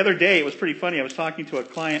the other day, it was pretty funny. I was talking to a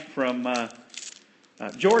client from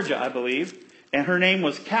Georgia, I believe, and her name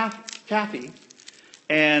was Kathy.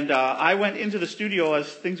 And I went into the studio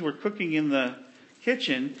as things were cooking in the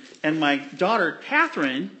kitchen, and my daughter,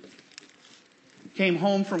 Catherine, came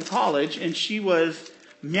home from college, and she was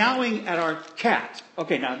meowing at our cat.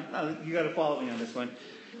 Okay, now you got to follow me on this one.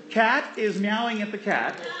 Cat is meowing at the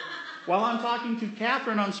cat while I'm talking to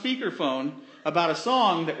Catherine on speakerphone about a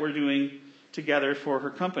song that we're doing together for her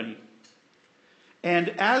company. And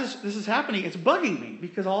as this is happening, it's bugging me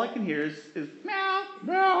because all I can hear is meow,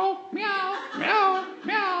 meow, meow, meow,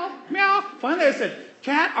 meow, meow. Finally I said,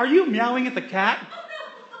 Cat, are you meowing at the cat?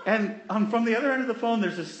 And from the other end of the phone,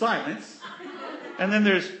 there's this silence. And then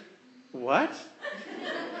there's, what?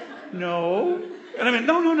 No. And I went,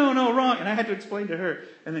 no, wrong. And I had to explain to her.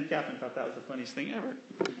 And then Catherine thought that was the funniest thing ever.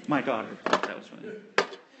 My daughter thought that was funny.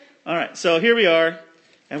 All right, so here we are.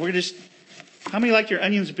 And we're just, how many like your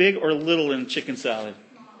onions big or little in chicken salad?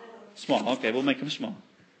 Small. Okay, we'll make them small.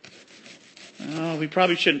 Oh, we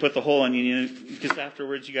probably shouldn't put the whole onion in, because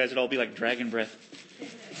afterwards you guys would all be like dragon breath.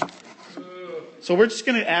 So we're just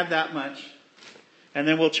going to add that much. And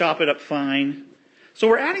then we'll chop it up fine. So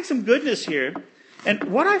we're adding some goodness here. And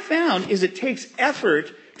what I found is it takes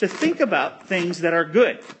effort to think about things that are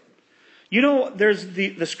good. You know, there's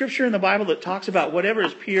the scripture in the Bible that talks about whatever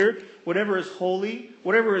is pure, whatever is holy,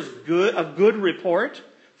 whatever is good, of good report.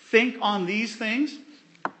 Think on these things.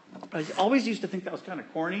 I always used to think that was kind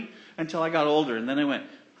of corny until I got older. And then I went,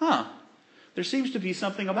 there seems to be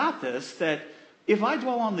something about this that if I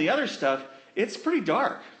dwell on the other stuff, it's pretty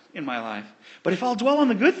dark in my life. But if I'll dwell on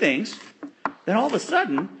the good things, then all of a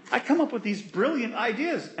sudden, I come up with these brilliant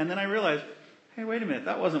ideas. And then I realize, hey, wait a minute,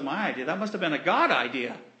 that wasn't my idea. That must have been a God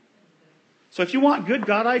idea. So if you want good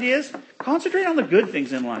God ideas, concentrate on the good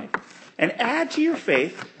things in life. And add to your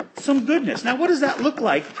faith some goodness. Now, what does that look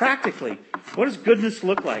like practically? What does goodness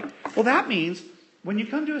look like? Well, that means when you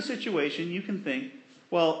come to a situation, you can think,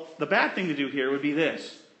 well, the bad thing to do here would be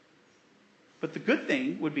this. But the good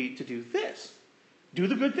thing would be to do this. Do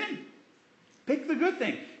the good thing. Pick the good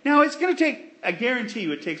thing. Now, it's going to take, I guarantee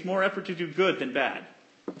you, it takes more effort to do good than bad.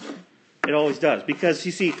 It always does. Because,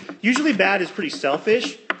 you see, usually bad is pretty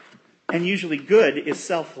selfish, and usually good is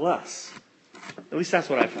selfless. At least that's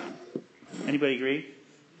what I found. Anybody agree?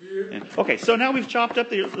 Yeah. Okay, so now we've chopped up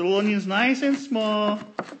the little onions nice and small.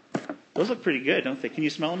 Those look pretty good, don't they? Can you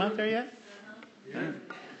smell them out there yet? Yeah.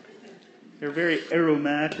 They're very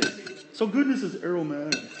aromatic. So goodness is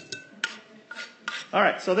aromatic. All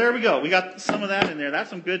right, so there we go. We got some of that in there. That's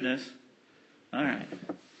some goodness. All right.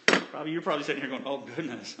 You're probably sitting here going, oh,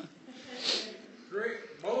 goodness.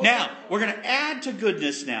 Now, we're going to add to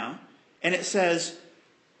goodness now. And it says,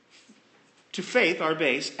 to faith, our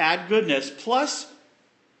base, add goodness plus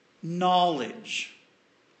knowledge.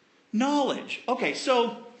 Knowledge. Okay,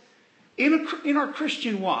 so in our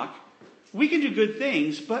Christian walk, we can do good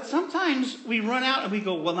things, but sometimes we run out and we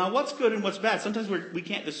go, well, now what's good and what's bad? Sometimes we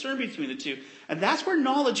can't discern between the two. And that's where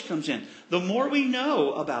knowledge comes in. The more we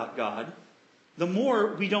know about God, the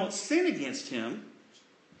more we don't sin against Him,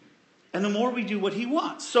 and the more we do what He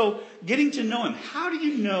wants. So getting to know Him. How do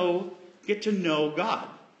you get to know God?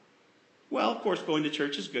 Well, of course, going to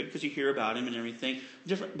church is good because you hear about Him and everything.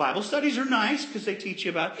 Different Bible studies are nice because they teach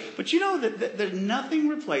you about it. But you know that nothing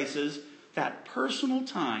replaces that personal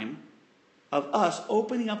time of us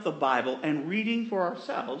opening up the Bible and reading for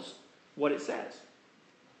ourselves what it says.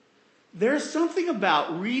 There's something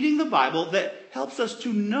about reading the Bible that helps us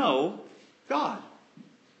to know God.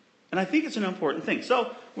 And I think it's an important thing.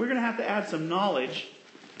 So we're going to have to add some knowledge.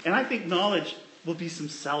 And I think knowledge will be some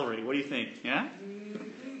celery. What do you think? Yeah?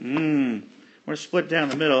 We're split down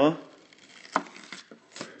the middle.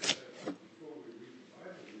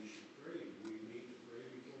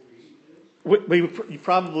 You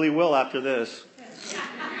probably will after this.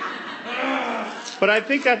 But I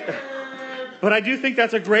do think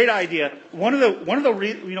that's a great idea. One of the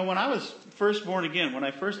when I was first born again, when I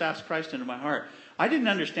first asked Christ into my heart, I didn't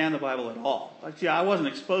understand the Bible at all. I wasn't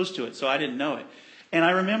exposed to it, so I didn't know it. And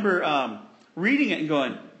I remember reading it and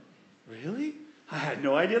going, really? I had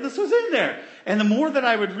no idea this was in there. And the more that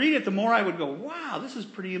I would read it, the more I would go, wow, this is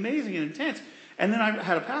pretty amazing and intense. And then I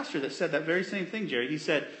had a pastor that said that very same thing, Jerry. He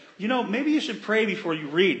said, maybe you should pray before you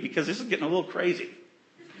read because this is getting a little crazy.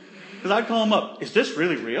 Because I'd call him up, is this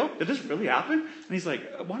really real? Did this really happen? And he's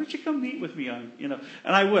like, why don't you come meet with me on, And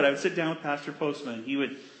I would sit down with Pastor Postman. He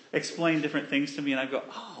would explain different things to me and I'd go,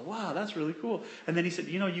 oh, wow, that's really cool. And then he said,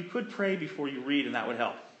 you could pray before you read and that would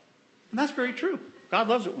help. And that's very true. God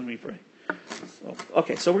loves it when we pray.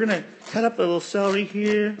 So we're going to cut up the little celery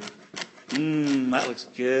here. That looks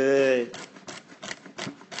good.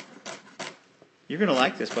 You're going to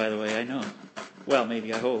like this, by the way, I know. Well,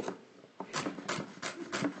 maybe, I hope.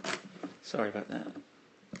 Sorry about that.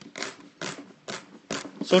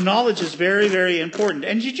 So knowledge is very, very important.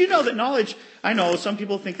 And did you know that knowledge, I know some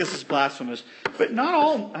people think this is blasphemous, but not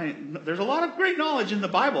all, there's a lot of great knowledge in the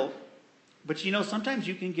Bible. But sometimes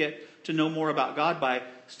you can get to know more about God by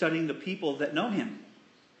studying the people that know Him.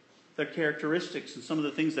 Their characteristics and some of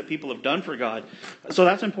the things that people have done for God. So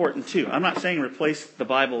that's important too. I'm not saying replace the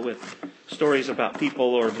Bible with stories about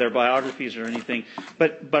people or their biographies or anything.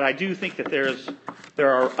 But I do think that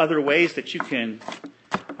there are other ways that you can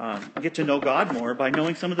get to know God more by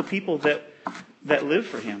knowing some of the people that live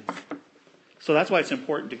for Him. So that's why it's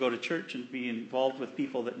important to go to church and be involved with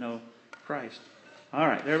people that know Christ. All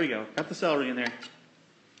right, there we go. Got the celery in there.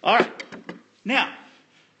 All right. Now,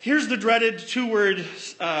 here's the dreaded two-word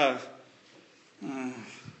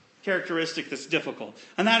characteristic that's difficult.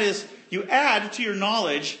 And that is, you add to your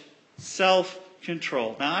knowledge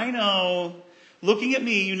self-control. Now, I know, looking at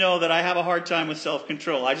me, you know that I have a hard time with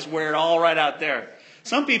self-control. I just wear it all right out there.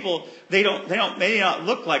 Some people, they may not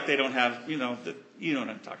look like they don't have, you know what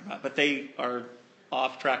I'm talking about, but they are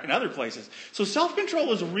off track in other places. So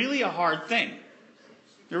self-control is really a hard thing.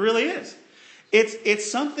 It really is. It's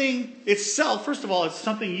something, first of all, it's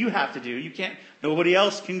something you have to do. Nobody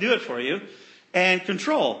else can do it for you. And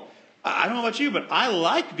control. I don't know about you, but I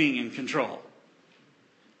like being in control.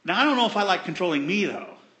 Now, I don't know if I like controlling me, though.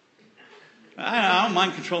 I don't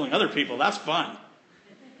mind controlling other people. That's fun.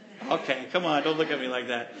 Okay, come on, don't look at me like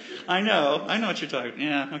that. I know what you're talking about.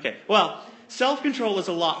 Yeah, okay. Well, self-control is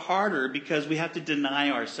a lot harder because we have to deny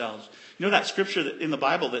ourselves. You know that scripture in the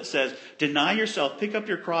Bible that says, deny yourself, pick up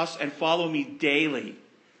your cross, and follow me daily.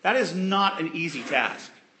 That is not an easy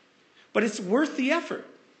task. But it's worth the effort.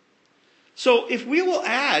 So if we will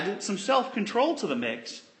add some self-control to the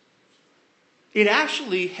mix, it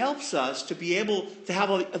actually helps us to be able to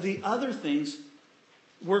have the other things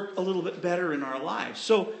work a little bit better in our lives.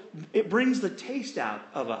 So it brings the taste out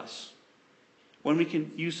of us when we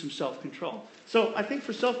can use some self-control. So I think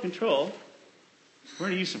for self-control, we're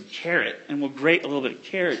going to use some carrot, and we'll grate a little bit of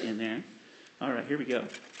carrot in there. All right, here we go.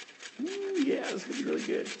 Yeah, this is going to be really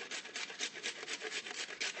good.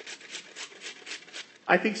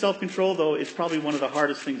 I think self-control, though, is probably one of the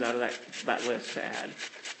hardest things out of that list to add.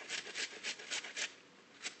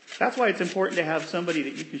 That's why it's important to have somebody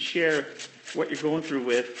that you can share what you're going through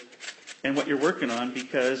with and what you're working on,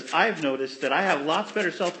 because I've noticed that I have lots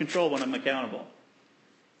better self-control when I'm accountable.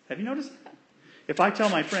 Have you noticed that? If I tell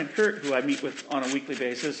my friend Kurt, who I meet with on a weekly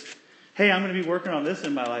basis, hey, I'm going to be working on this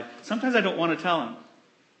in my life, sometimes I don't want to tell him,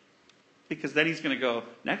 because then he's going to go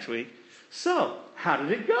next week, so how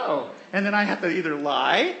did it go? And then I have to either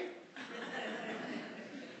lie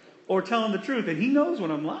or tell him the truth, and he knows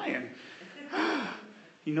when I'm lying.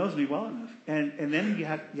 He knows me well enough. And then you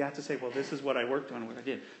have to say, well, this is what I worked on, what I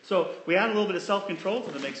did. So we add a little bit of self-control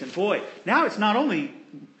to the mix, and boy, now it's not only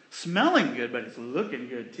smelling good, but it's looking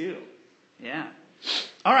good too. Yeah.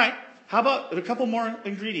 All right, how about a couple more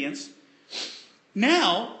ingredients?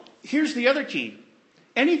 Now, here's the other key.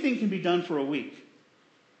 Anything can be done for a week.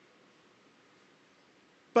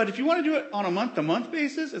 But if you want to do it on a month-to-month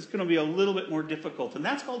basis, it's going to be a little bit more difficult, and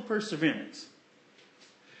that's called perseverance.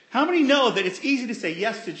 How many know that it's easy to say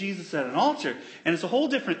yes to Jesus at an altar, and it's a whole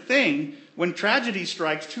different thing when tragedy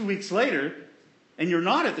strikes 2 weeks later and you're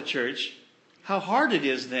not at the church, how hard it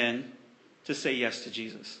is then to say yes to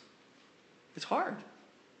Jesus. It's hard.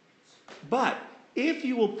 But if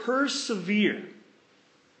you will persevere,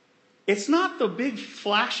 it's not the big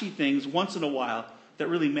flashy things once in a while that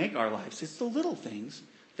really make our lives. It's the little things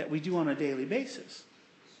that we do on a daily basis.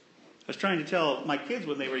 I was trying to tell my kids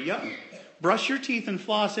when they were young, brush your teeth and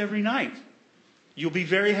floss every night. You'll be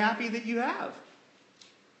very happy that you have.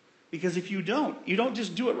 Because if you don't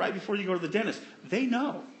just do it right before you go to the dentist. They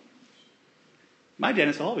know. My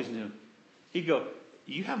dentist always knew. He'd go,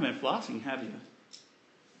 you haven't been flossing, have you?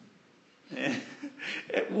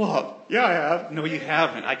 Well, yeah, I have. No, you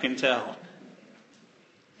haven't. I can tell.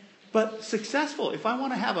 But successful, if I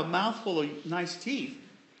want to have a mouthful of nice teeth,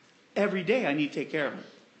 every day I need to take care of it.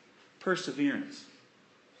 Perseverance.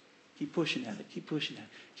 Keep pushing at it. Keep pushing at it.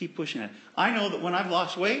 Keep pushing at it. I know that when I've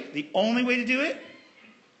lost weight, the only way to do it,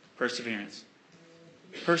 perseverance.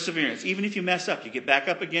 Perseverance. Even if you mess up, you get back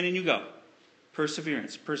up again and you go.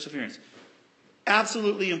 Perseverance. Perseverance.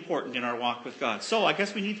 Absolutely important in our walk with God. So I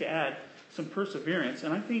guess we need to add some perseverance.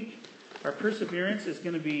 And I think our perseverance is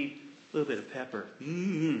going to be a little bit of pepper.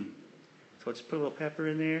 So let's put a little pepper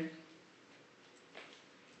in there.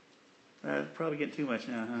 Probably getting too much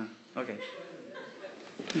now, huh? Okay.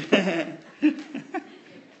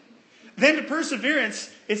 Then to perseverance,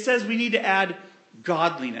 it says we need to add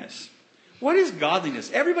godliness. What is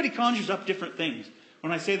godliness? Everybody conjures up different things.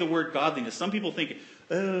 When I say the word godliness, some people think,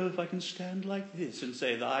 oh, if I can stand like this and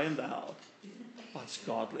say thy and thou, that's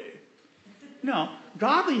godly. No,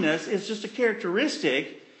 godliness is just a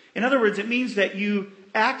characteristic. In other words, it means that you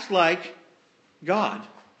act like God.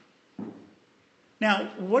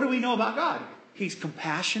 Now, what do we know about God? He's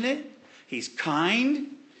compassionate. He's kind.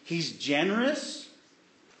 He's generous.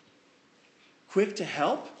 Quick to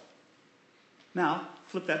help. Now,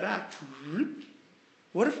 flip that back.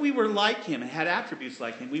 What if we were like him and had attributes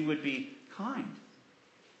like him? We would be kind.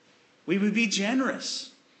 We would be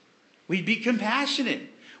generous. We'd be compassionate.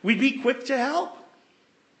 We'd be quick to help.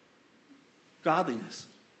 Godliness.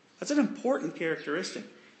 That's an important characteristic.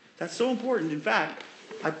 That's so important. In fact,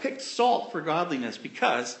 I picked salt for godliness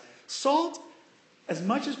because salt, as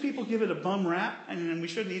much as people give it a bum rap, and we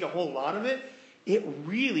shouldn't eat a whole lot of it, it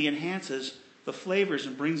really enhances the flavors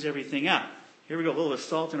and brings everything out. Here we go, a little bit of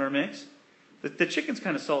salt in our mix. The chicken's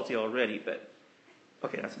kind of salty already, but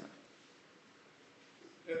okay, that's enough.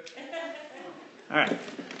 All right.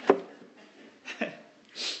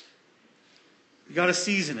 You got to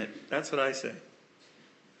season it. That's what I say.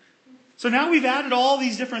 So now we've added all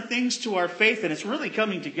these different things to our faith, and it's really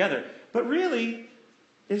coming together. But really,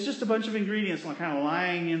 it's just a bunch of ingredients kind of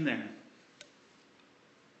lying in there.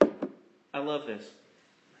 I love this.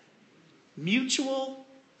 Mutual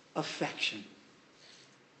affection.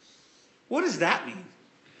 What does that mean?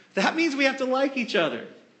 That means we have to like each other.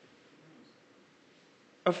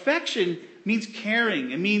 Affection means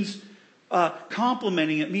caring. It means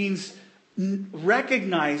complimenting. It means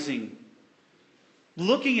recognizing,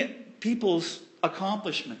 looking at people's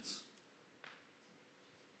accomplishments.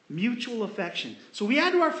 Mutual affection. So we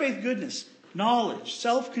add to our faith goodness, knowledge,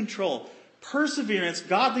 self-control, perseverance,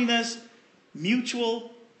 godliness,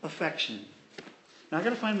 mutual affection. Now I've got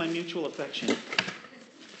to find my mutual affection.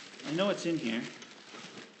 I know it's in here.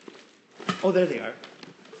 Oh, there they are.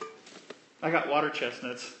 I got water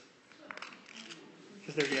chestnuts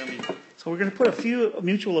because they're yummy. So we're going to put a few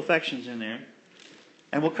mutual affections in there.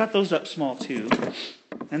 And we'll cut those up small too.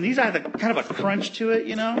 And these have kind of a crunch to it,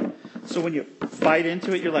 you know. So when you bite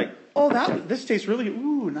into it, you're like, oh, this tastes really,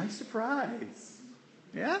 nice surprise.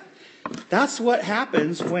 Yeah? That's what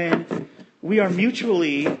happens when we are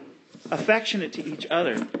mutually affectionate to each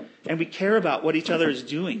other. And we care about what each other is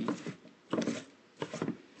doing.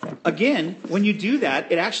 Again, when you do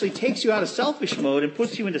that, it actually takes you out of selfish mode and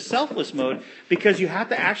puts you into selfless mode because you have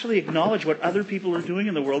to actually acknowledge what other people are doing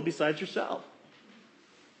in the world besides yourself.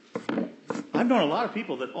 I've known a lot of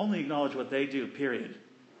people that only acknowledge what they do, period.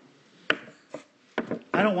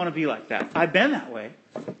 I don't want to be like that. I've been that way,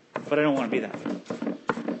 but I don't want to be that way.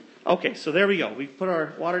 Okay, so there we go. We put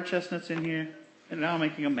our water chestnuts in here, and now I'm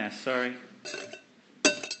making a mess. Sorry.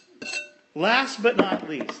 Last but not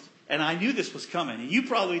least, and I knew this was coming, and you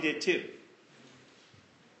probably did too.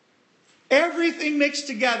 Everything mixed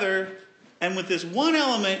together, and with this one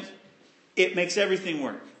element, it makes everything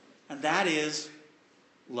work. And that is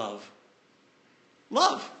love.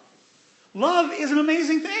 Love. Love is an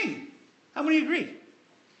amazing thing. How many agree?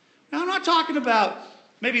 Now, I'm not talking about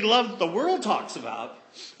maybe love the world talks about.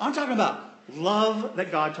 I'm talking about love that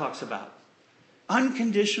God talks about.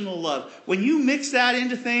 Unconditional love. When you mix that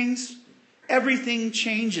into things, everything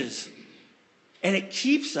changes. And it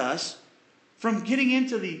keeps us from getting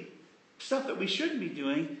into the stuff that we shouldn't be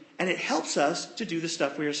doing, and it helps us to do the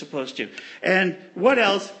stuff we are supposed to. And what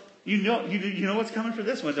else? You know what's coming for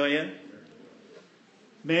this one, don't you?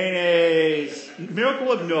 Mayonnaise. Miracle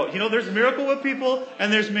Whip, no. You know, there's Miracle Whip people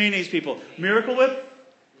and there's mayonnaise people. Miracle Whip?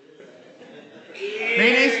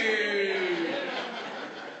 Mayonnaise?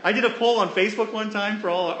 I did a poll on Facebook one time for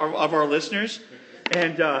all of our listeners,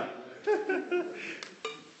 and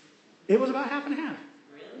it was about half and half.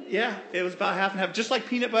 Really? Yeah, it was about half and half. Just like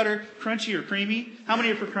peanut butter, crunchy or creamy. How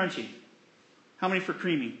many are for crunchy? How many for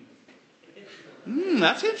creamy?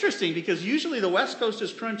 That's interesting because usually the West Coast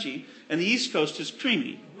is crunchy and the East Coast is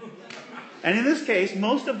creamy. And in this case,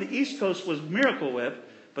 most of the East Coast was Miracle Whip,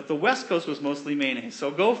 but the West Coast was mostly mayonnaise. So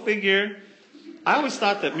go figure. I always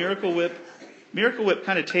thought that Miracle Whip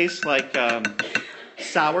kind of tastes like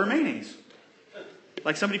sour mayonnaise.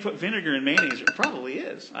 Like somebody put vinegar in mayonnaise. It probably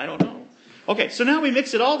is. I don't know. Okay, so now we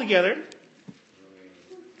mix it all together.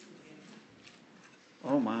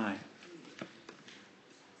 Oh my.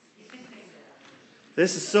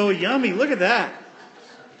 This is so yummy. Look at that.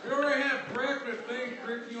 We already have breakfast things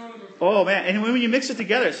drinking on the... Oh man, and when you mix it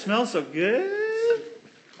together, it smells so good.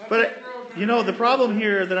 But, you know, the problem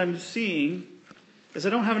here that I'm seeing is I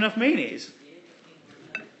don't have enough mayonnaise.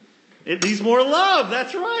 It needs more love.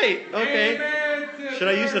 That's right. Okay. Amen. Should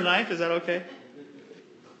I use the knife? Is that okay?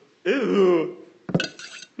 Ooh.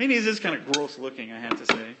 Mayonnaise is kind of gross looking, I have to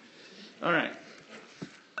say. All right.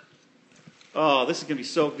 Oh, this is going to be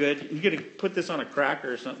so good. You're going to put this on a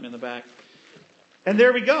cracker or something in the back. And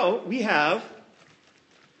there we go. We have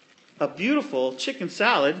a beautiful chicken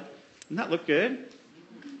salad. Doesn't that look good?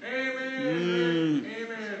 Amen.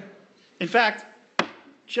 Amen. In fact,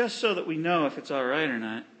 just so that we know if it's all right or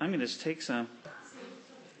not, I'm going to just take some.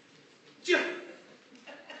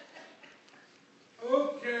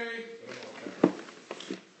 Okay.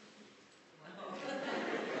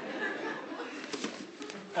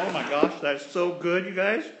 Oh my gosh, that's so good, you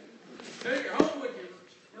guys. Take it home with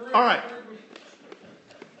you. All right.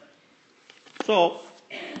 So,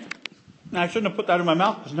 Now, I shouldn't have put that in my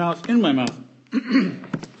mouth because now it's in my mouth.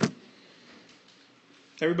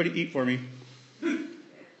 Everybody eat for me.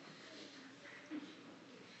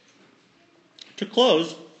 To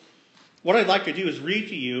close, what I'd like to do is read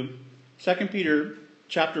to you 2 Peter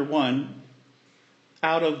chapter 1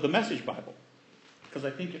 out of the Message Bible, because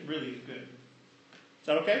I think it really is good. Is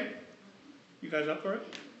that okay? You guys up for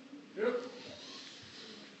it? Yep.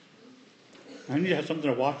 I need to have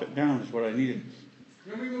something to wash it down is what I needed.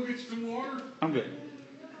 Can we go get some water? I'm good.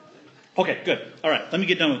 Okay, good. All right, let me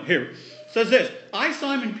get done with it. Here. It says this, I,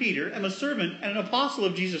 Simon Peter, am a servant and an apostle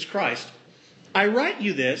of Jesus Christ. I write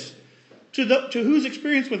you this to whose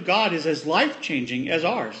experience with God is as life-changing as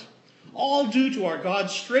ours. All due to our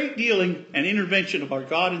God's straight dealing and intervention of our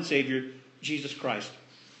God and Savior, Jesus Christ.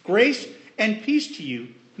 Grace and peace to you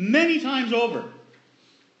many times over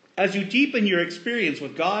as you deepen your experience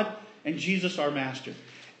with God and Jesus our Master.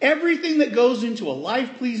 Everything that goes into a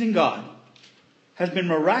life-pleasing God has been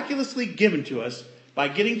miraculously given to us by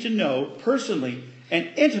getting to know personally and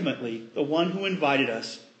intimately the one who invited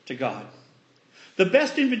us to God. The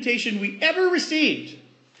best invitation we ever received.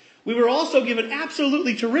 We were also given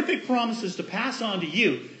absolutely terrific promises to pass on to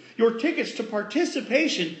you, your tickets to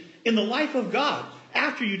participation in the life of God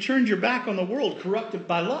after you turned your back on the world corrupted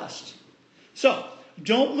by lust. So,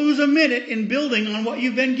 don't lose a minute in building on what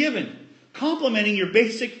you've been given, complementing your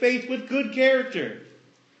basic faith with good character,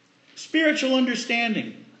 spiritual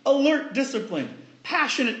understanding, alert discipline,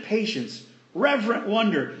 passionate patience, reverent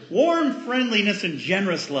wonder, warm friendliness, and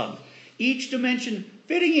generous love. Each dimension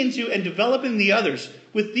fitting into and developing the others.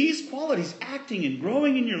 With these qualities acting and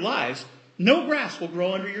growing in your lives, no grass will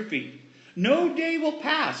grow under your feet. No day will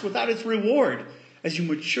pass without its reward as you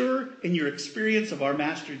mature in your experience of our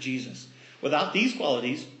Master Jesus. Without these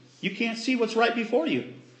qualities, you can't see what's right before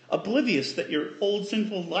you, oblivious that your old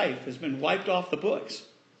sinful life has been wiped off the books.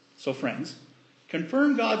 So friends,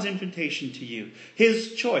 confirm God's invitation to you,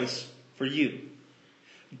 His choice for you.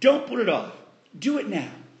 Don't put it off. Do it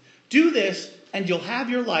now. Do this and you'll have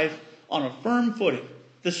your life on a firm footing,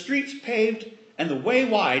 the streets paved and the way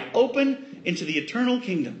wide open into the eternal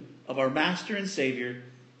kingdom of our Master and Savior,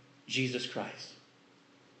 Jesus Christ.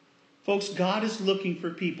 Folks, God is looking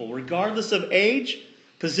for people, regardless of age,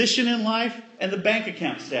 position in life, and the bank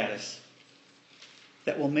account status,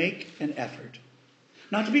 that will make an effort.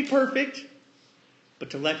 Not to be perfect, but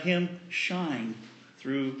to let Him shine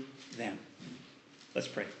through them. Let's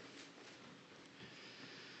pray.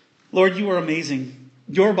 Lord, you are amazing.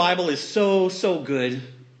 Your Bible is so, so good,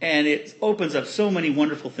 and it opens up so many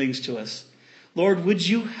wonderful things to us. Lord, would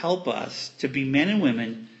you help us to be men and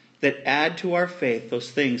women that add to our faith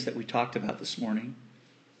those things that we talked about this morning?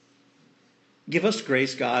 Give us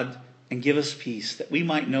grace, God, and give us peace, that we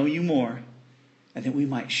might know you more, and that we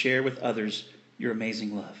might share with others your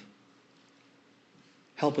amazing love.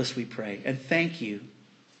 Help us, we pray, and thank you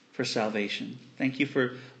for salvation. Thank you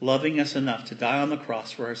for loving us enough to die on the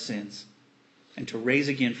cross for our sins and to raise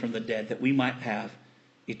again from the dead that we might have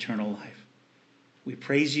eternal life. We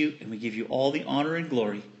praise you and we give you all the honor and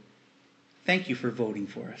glory. Thank you for voting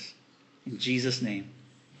for us. In Jesus' name,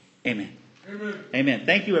 amen. Amen. Amen.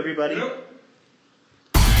 Thank you, everybody. Yep.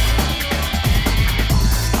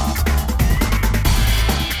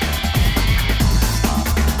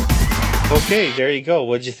 Okay, there you go.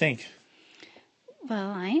 What'd you think?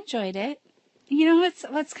 Well, I enjoyed it. You know,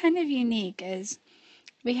 what's kind of unique is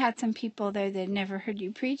we had some people there that never heard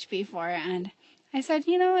you preach before, and I said,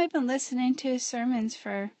 I've been listening to his sermons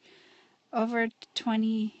for over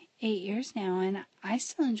 28 years now, and I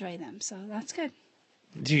still enjoy them, so that's good.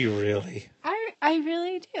 Do you really? I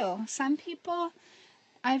really do. Some people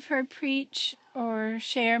I've heard preach or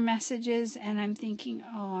share messages, and I'm thinking,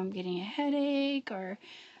 oh, I'm getting a headache, or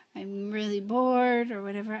I'm really bored, or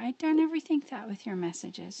whatever. I don't ever think that with your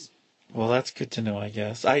messages. Well, that's good to know, I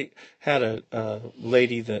guess. I had a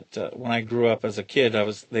lady that when I grew up as a kid,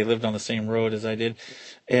 they lived on the same road as I did,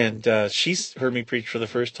 and she heard me preach for the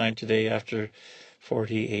first time today after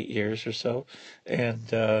 48 years or so,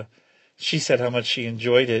 and she said how much she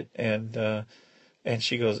enjoyed it, and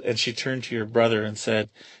she goes, and she turned to your brother and said,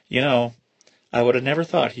 I would have never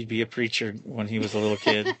thought he'd be a preacher when he was a little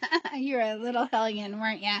kid. You were a little hellion,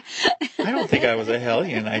 weren't you? I don't think I was a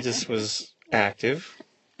hellion. I just was active.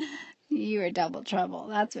 You were double trouble.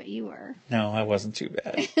 That's what you were. No, I wasn't too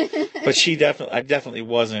bad. But I definitely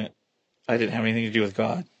wasn't. I didn't have anything to do with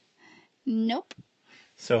God. Nope.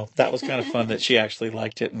 So that was kind of fun that she actually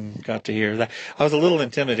liked it and got to hear that. I was a little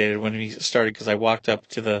intimidated when we started because I walked up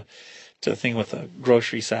to the thing with a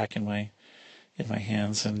grocery sack in my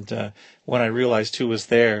hands, and when I realized who was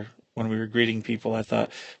there when we were greeting people, I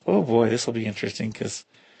thought, oh boy, this will be interesting because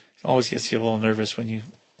Always gets you a little nervous when you...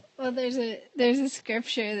 Well, there's a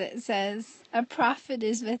scripture that says a prophet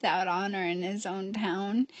is without honor in his own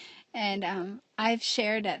town, and I've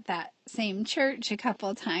shared at that same church a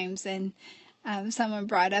couple times, and someone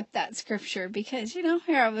brought up that scripture because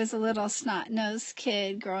here I was a little snot-nosed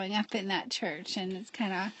kid growing up in that church, and it's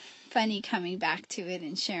kind of funny coming back to it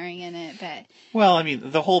and sharing in it. But Well, I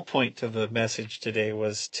mean, the whole point of the message today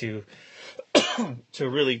was to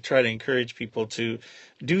really try to encourage people to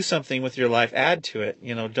do something with your life, add to it.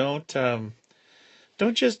 Don't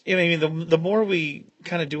just. The more we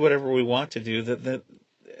kind of do whatever we want to do, that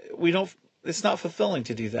we don't. It's not fulfilling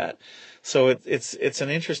to do that. So it's an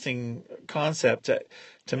interesting concept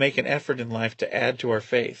to make an effort in life to add to our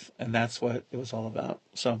faith, and that's what it was all about.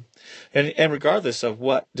 So, and regardless of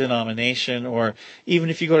what denomination, or even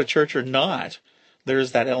if you go to church or not, there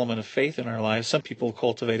is that element of faith in our lives. Some people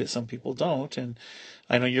cultivate it, some people don't. And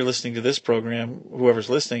I know you're listening to this program, whoever's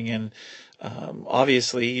listening, and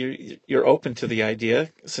obviously you're open to the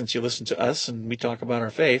idea since you listen to us and we talk about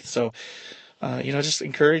our faith. So, just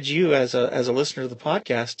encourage you as a listener to the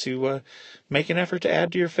podcast to make an effort to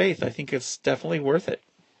add to your faith. I think it's definitely worth it.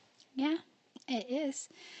 yeah, it is.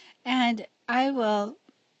 And I will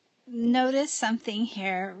notice something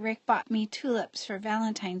here. Rick bought me tulips for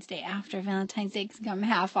Valentine's Day after Valentine's Day can come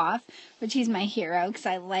half off, which he's my hero because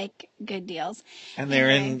I like good deals. And they're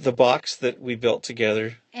in the box that we built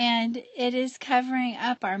together. And it is covering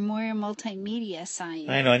up our Moyer Multimedia sign.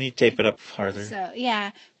 I know, I need to tape it up farther. So,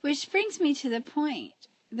 yeah, which brings me to the point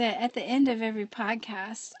that at the end of every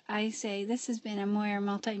podcast, I say, this has been a Moyer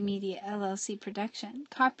Multimedia LLC production.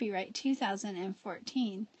 Copyright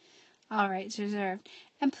 2014. All rights reserved.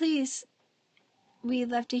 And please, we'd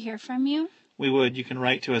love to hear from you. We would. You can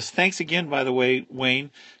write to us. Thanks again, by the way,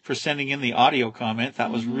 Wayne, for sending in the audio comment.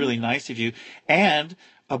 That was really nice of you. And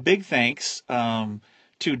a big thanks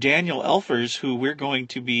to Daniel Elfers, who we're going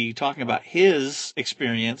to be talking about his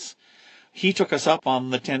experience. He took us up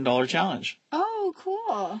on the $10 challenge. Oh,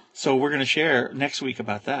 cool. So we're going to share next week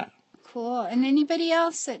about that. Cool. And anybody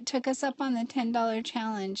else that took us up on the $10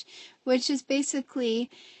 challenge, which is basically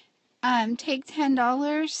take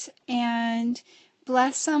 $10 and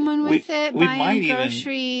bless someone with it, buy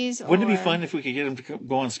groceries. Wouldn't it be fun if we could get him to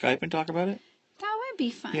go on Skype and talk about it? That would be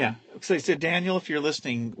fun. Yeah. So I said, Daniel, if you're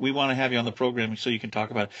listening, we want to have you on the program so you can talk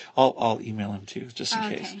about it. I'll email him too, just in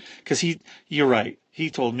case. Because you're right. He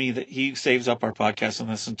told me that he saves up our podcast and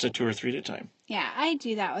listens to 2 or 3 at a time. Yeah, I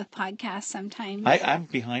do that with podcasts sometimes. I'm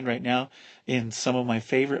behind right now in some of my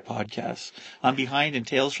favorite podcasts. I'm behind in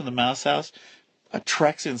Tales from the Mouse House,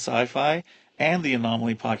 Treks in Sci-Fi, and the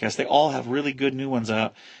Anomaly podcast. They all have really good new ones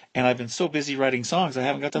out, and I've been so busy writing songs I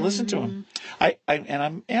haven't got to listen to them.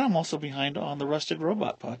 I'm also behind on the Rusted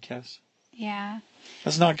Robot podcast. Yeah.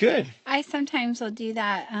 That's not good. I sometimes will do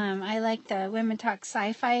that. I like the Women Talk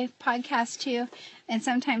Sci-Fi podcast too, and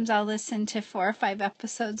sometimes I'll listen to 4 or 5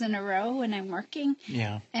 episodes in a row when I'm working.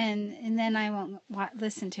 Yeah. And then I won't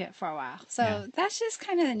listen to it for a while. So that's just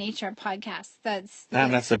kind of the nature of podcasts. That's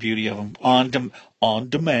the beauty of them.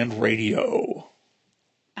 On-demand radio.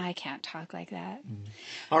 I can't talk like that.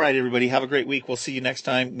 All right, everybody. Have a great week. We'll see you next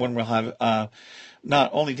time when we'll have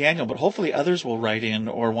not only Daniel, but hopefully others will write in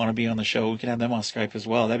or want to be on the show. We can have them on Skype as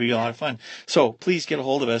well. That'd be a lot of fun. So please get a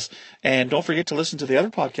hold of us. And don't forget to listen to the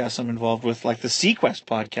other podcasts I'm involved with, like the Sequest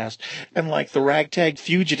podcast and like the Ragtag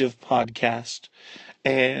Fugitive podcast.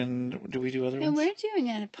 And do we do other ones? And we're doing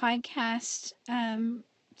a podcast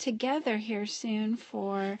together here soon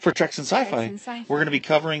for Treks and Sci-Fi. We're going to be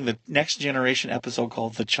covering the Next Generation episode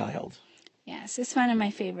called The Child. Yes, it's one of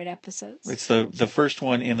my favorite episodes. It's the first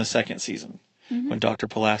one in the 2nd season when Dr.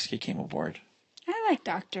 Pulaski came aboard. I like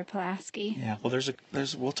Dr. Pulaski. Yeah, well,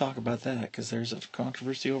 we'll talk about that because there's a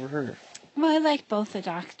controversy over her. Well, I like both the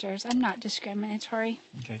doctors. I'm not discriminatory.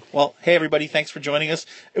 Okay. Well, hey, everybody, thanks for joining us.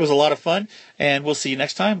 It was a lot of fun, and we'll see you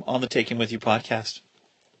next time on the Taking With You podcast.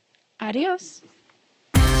 Adios.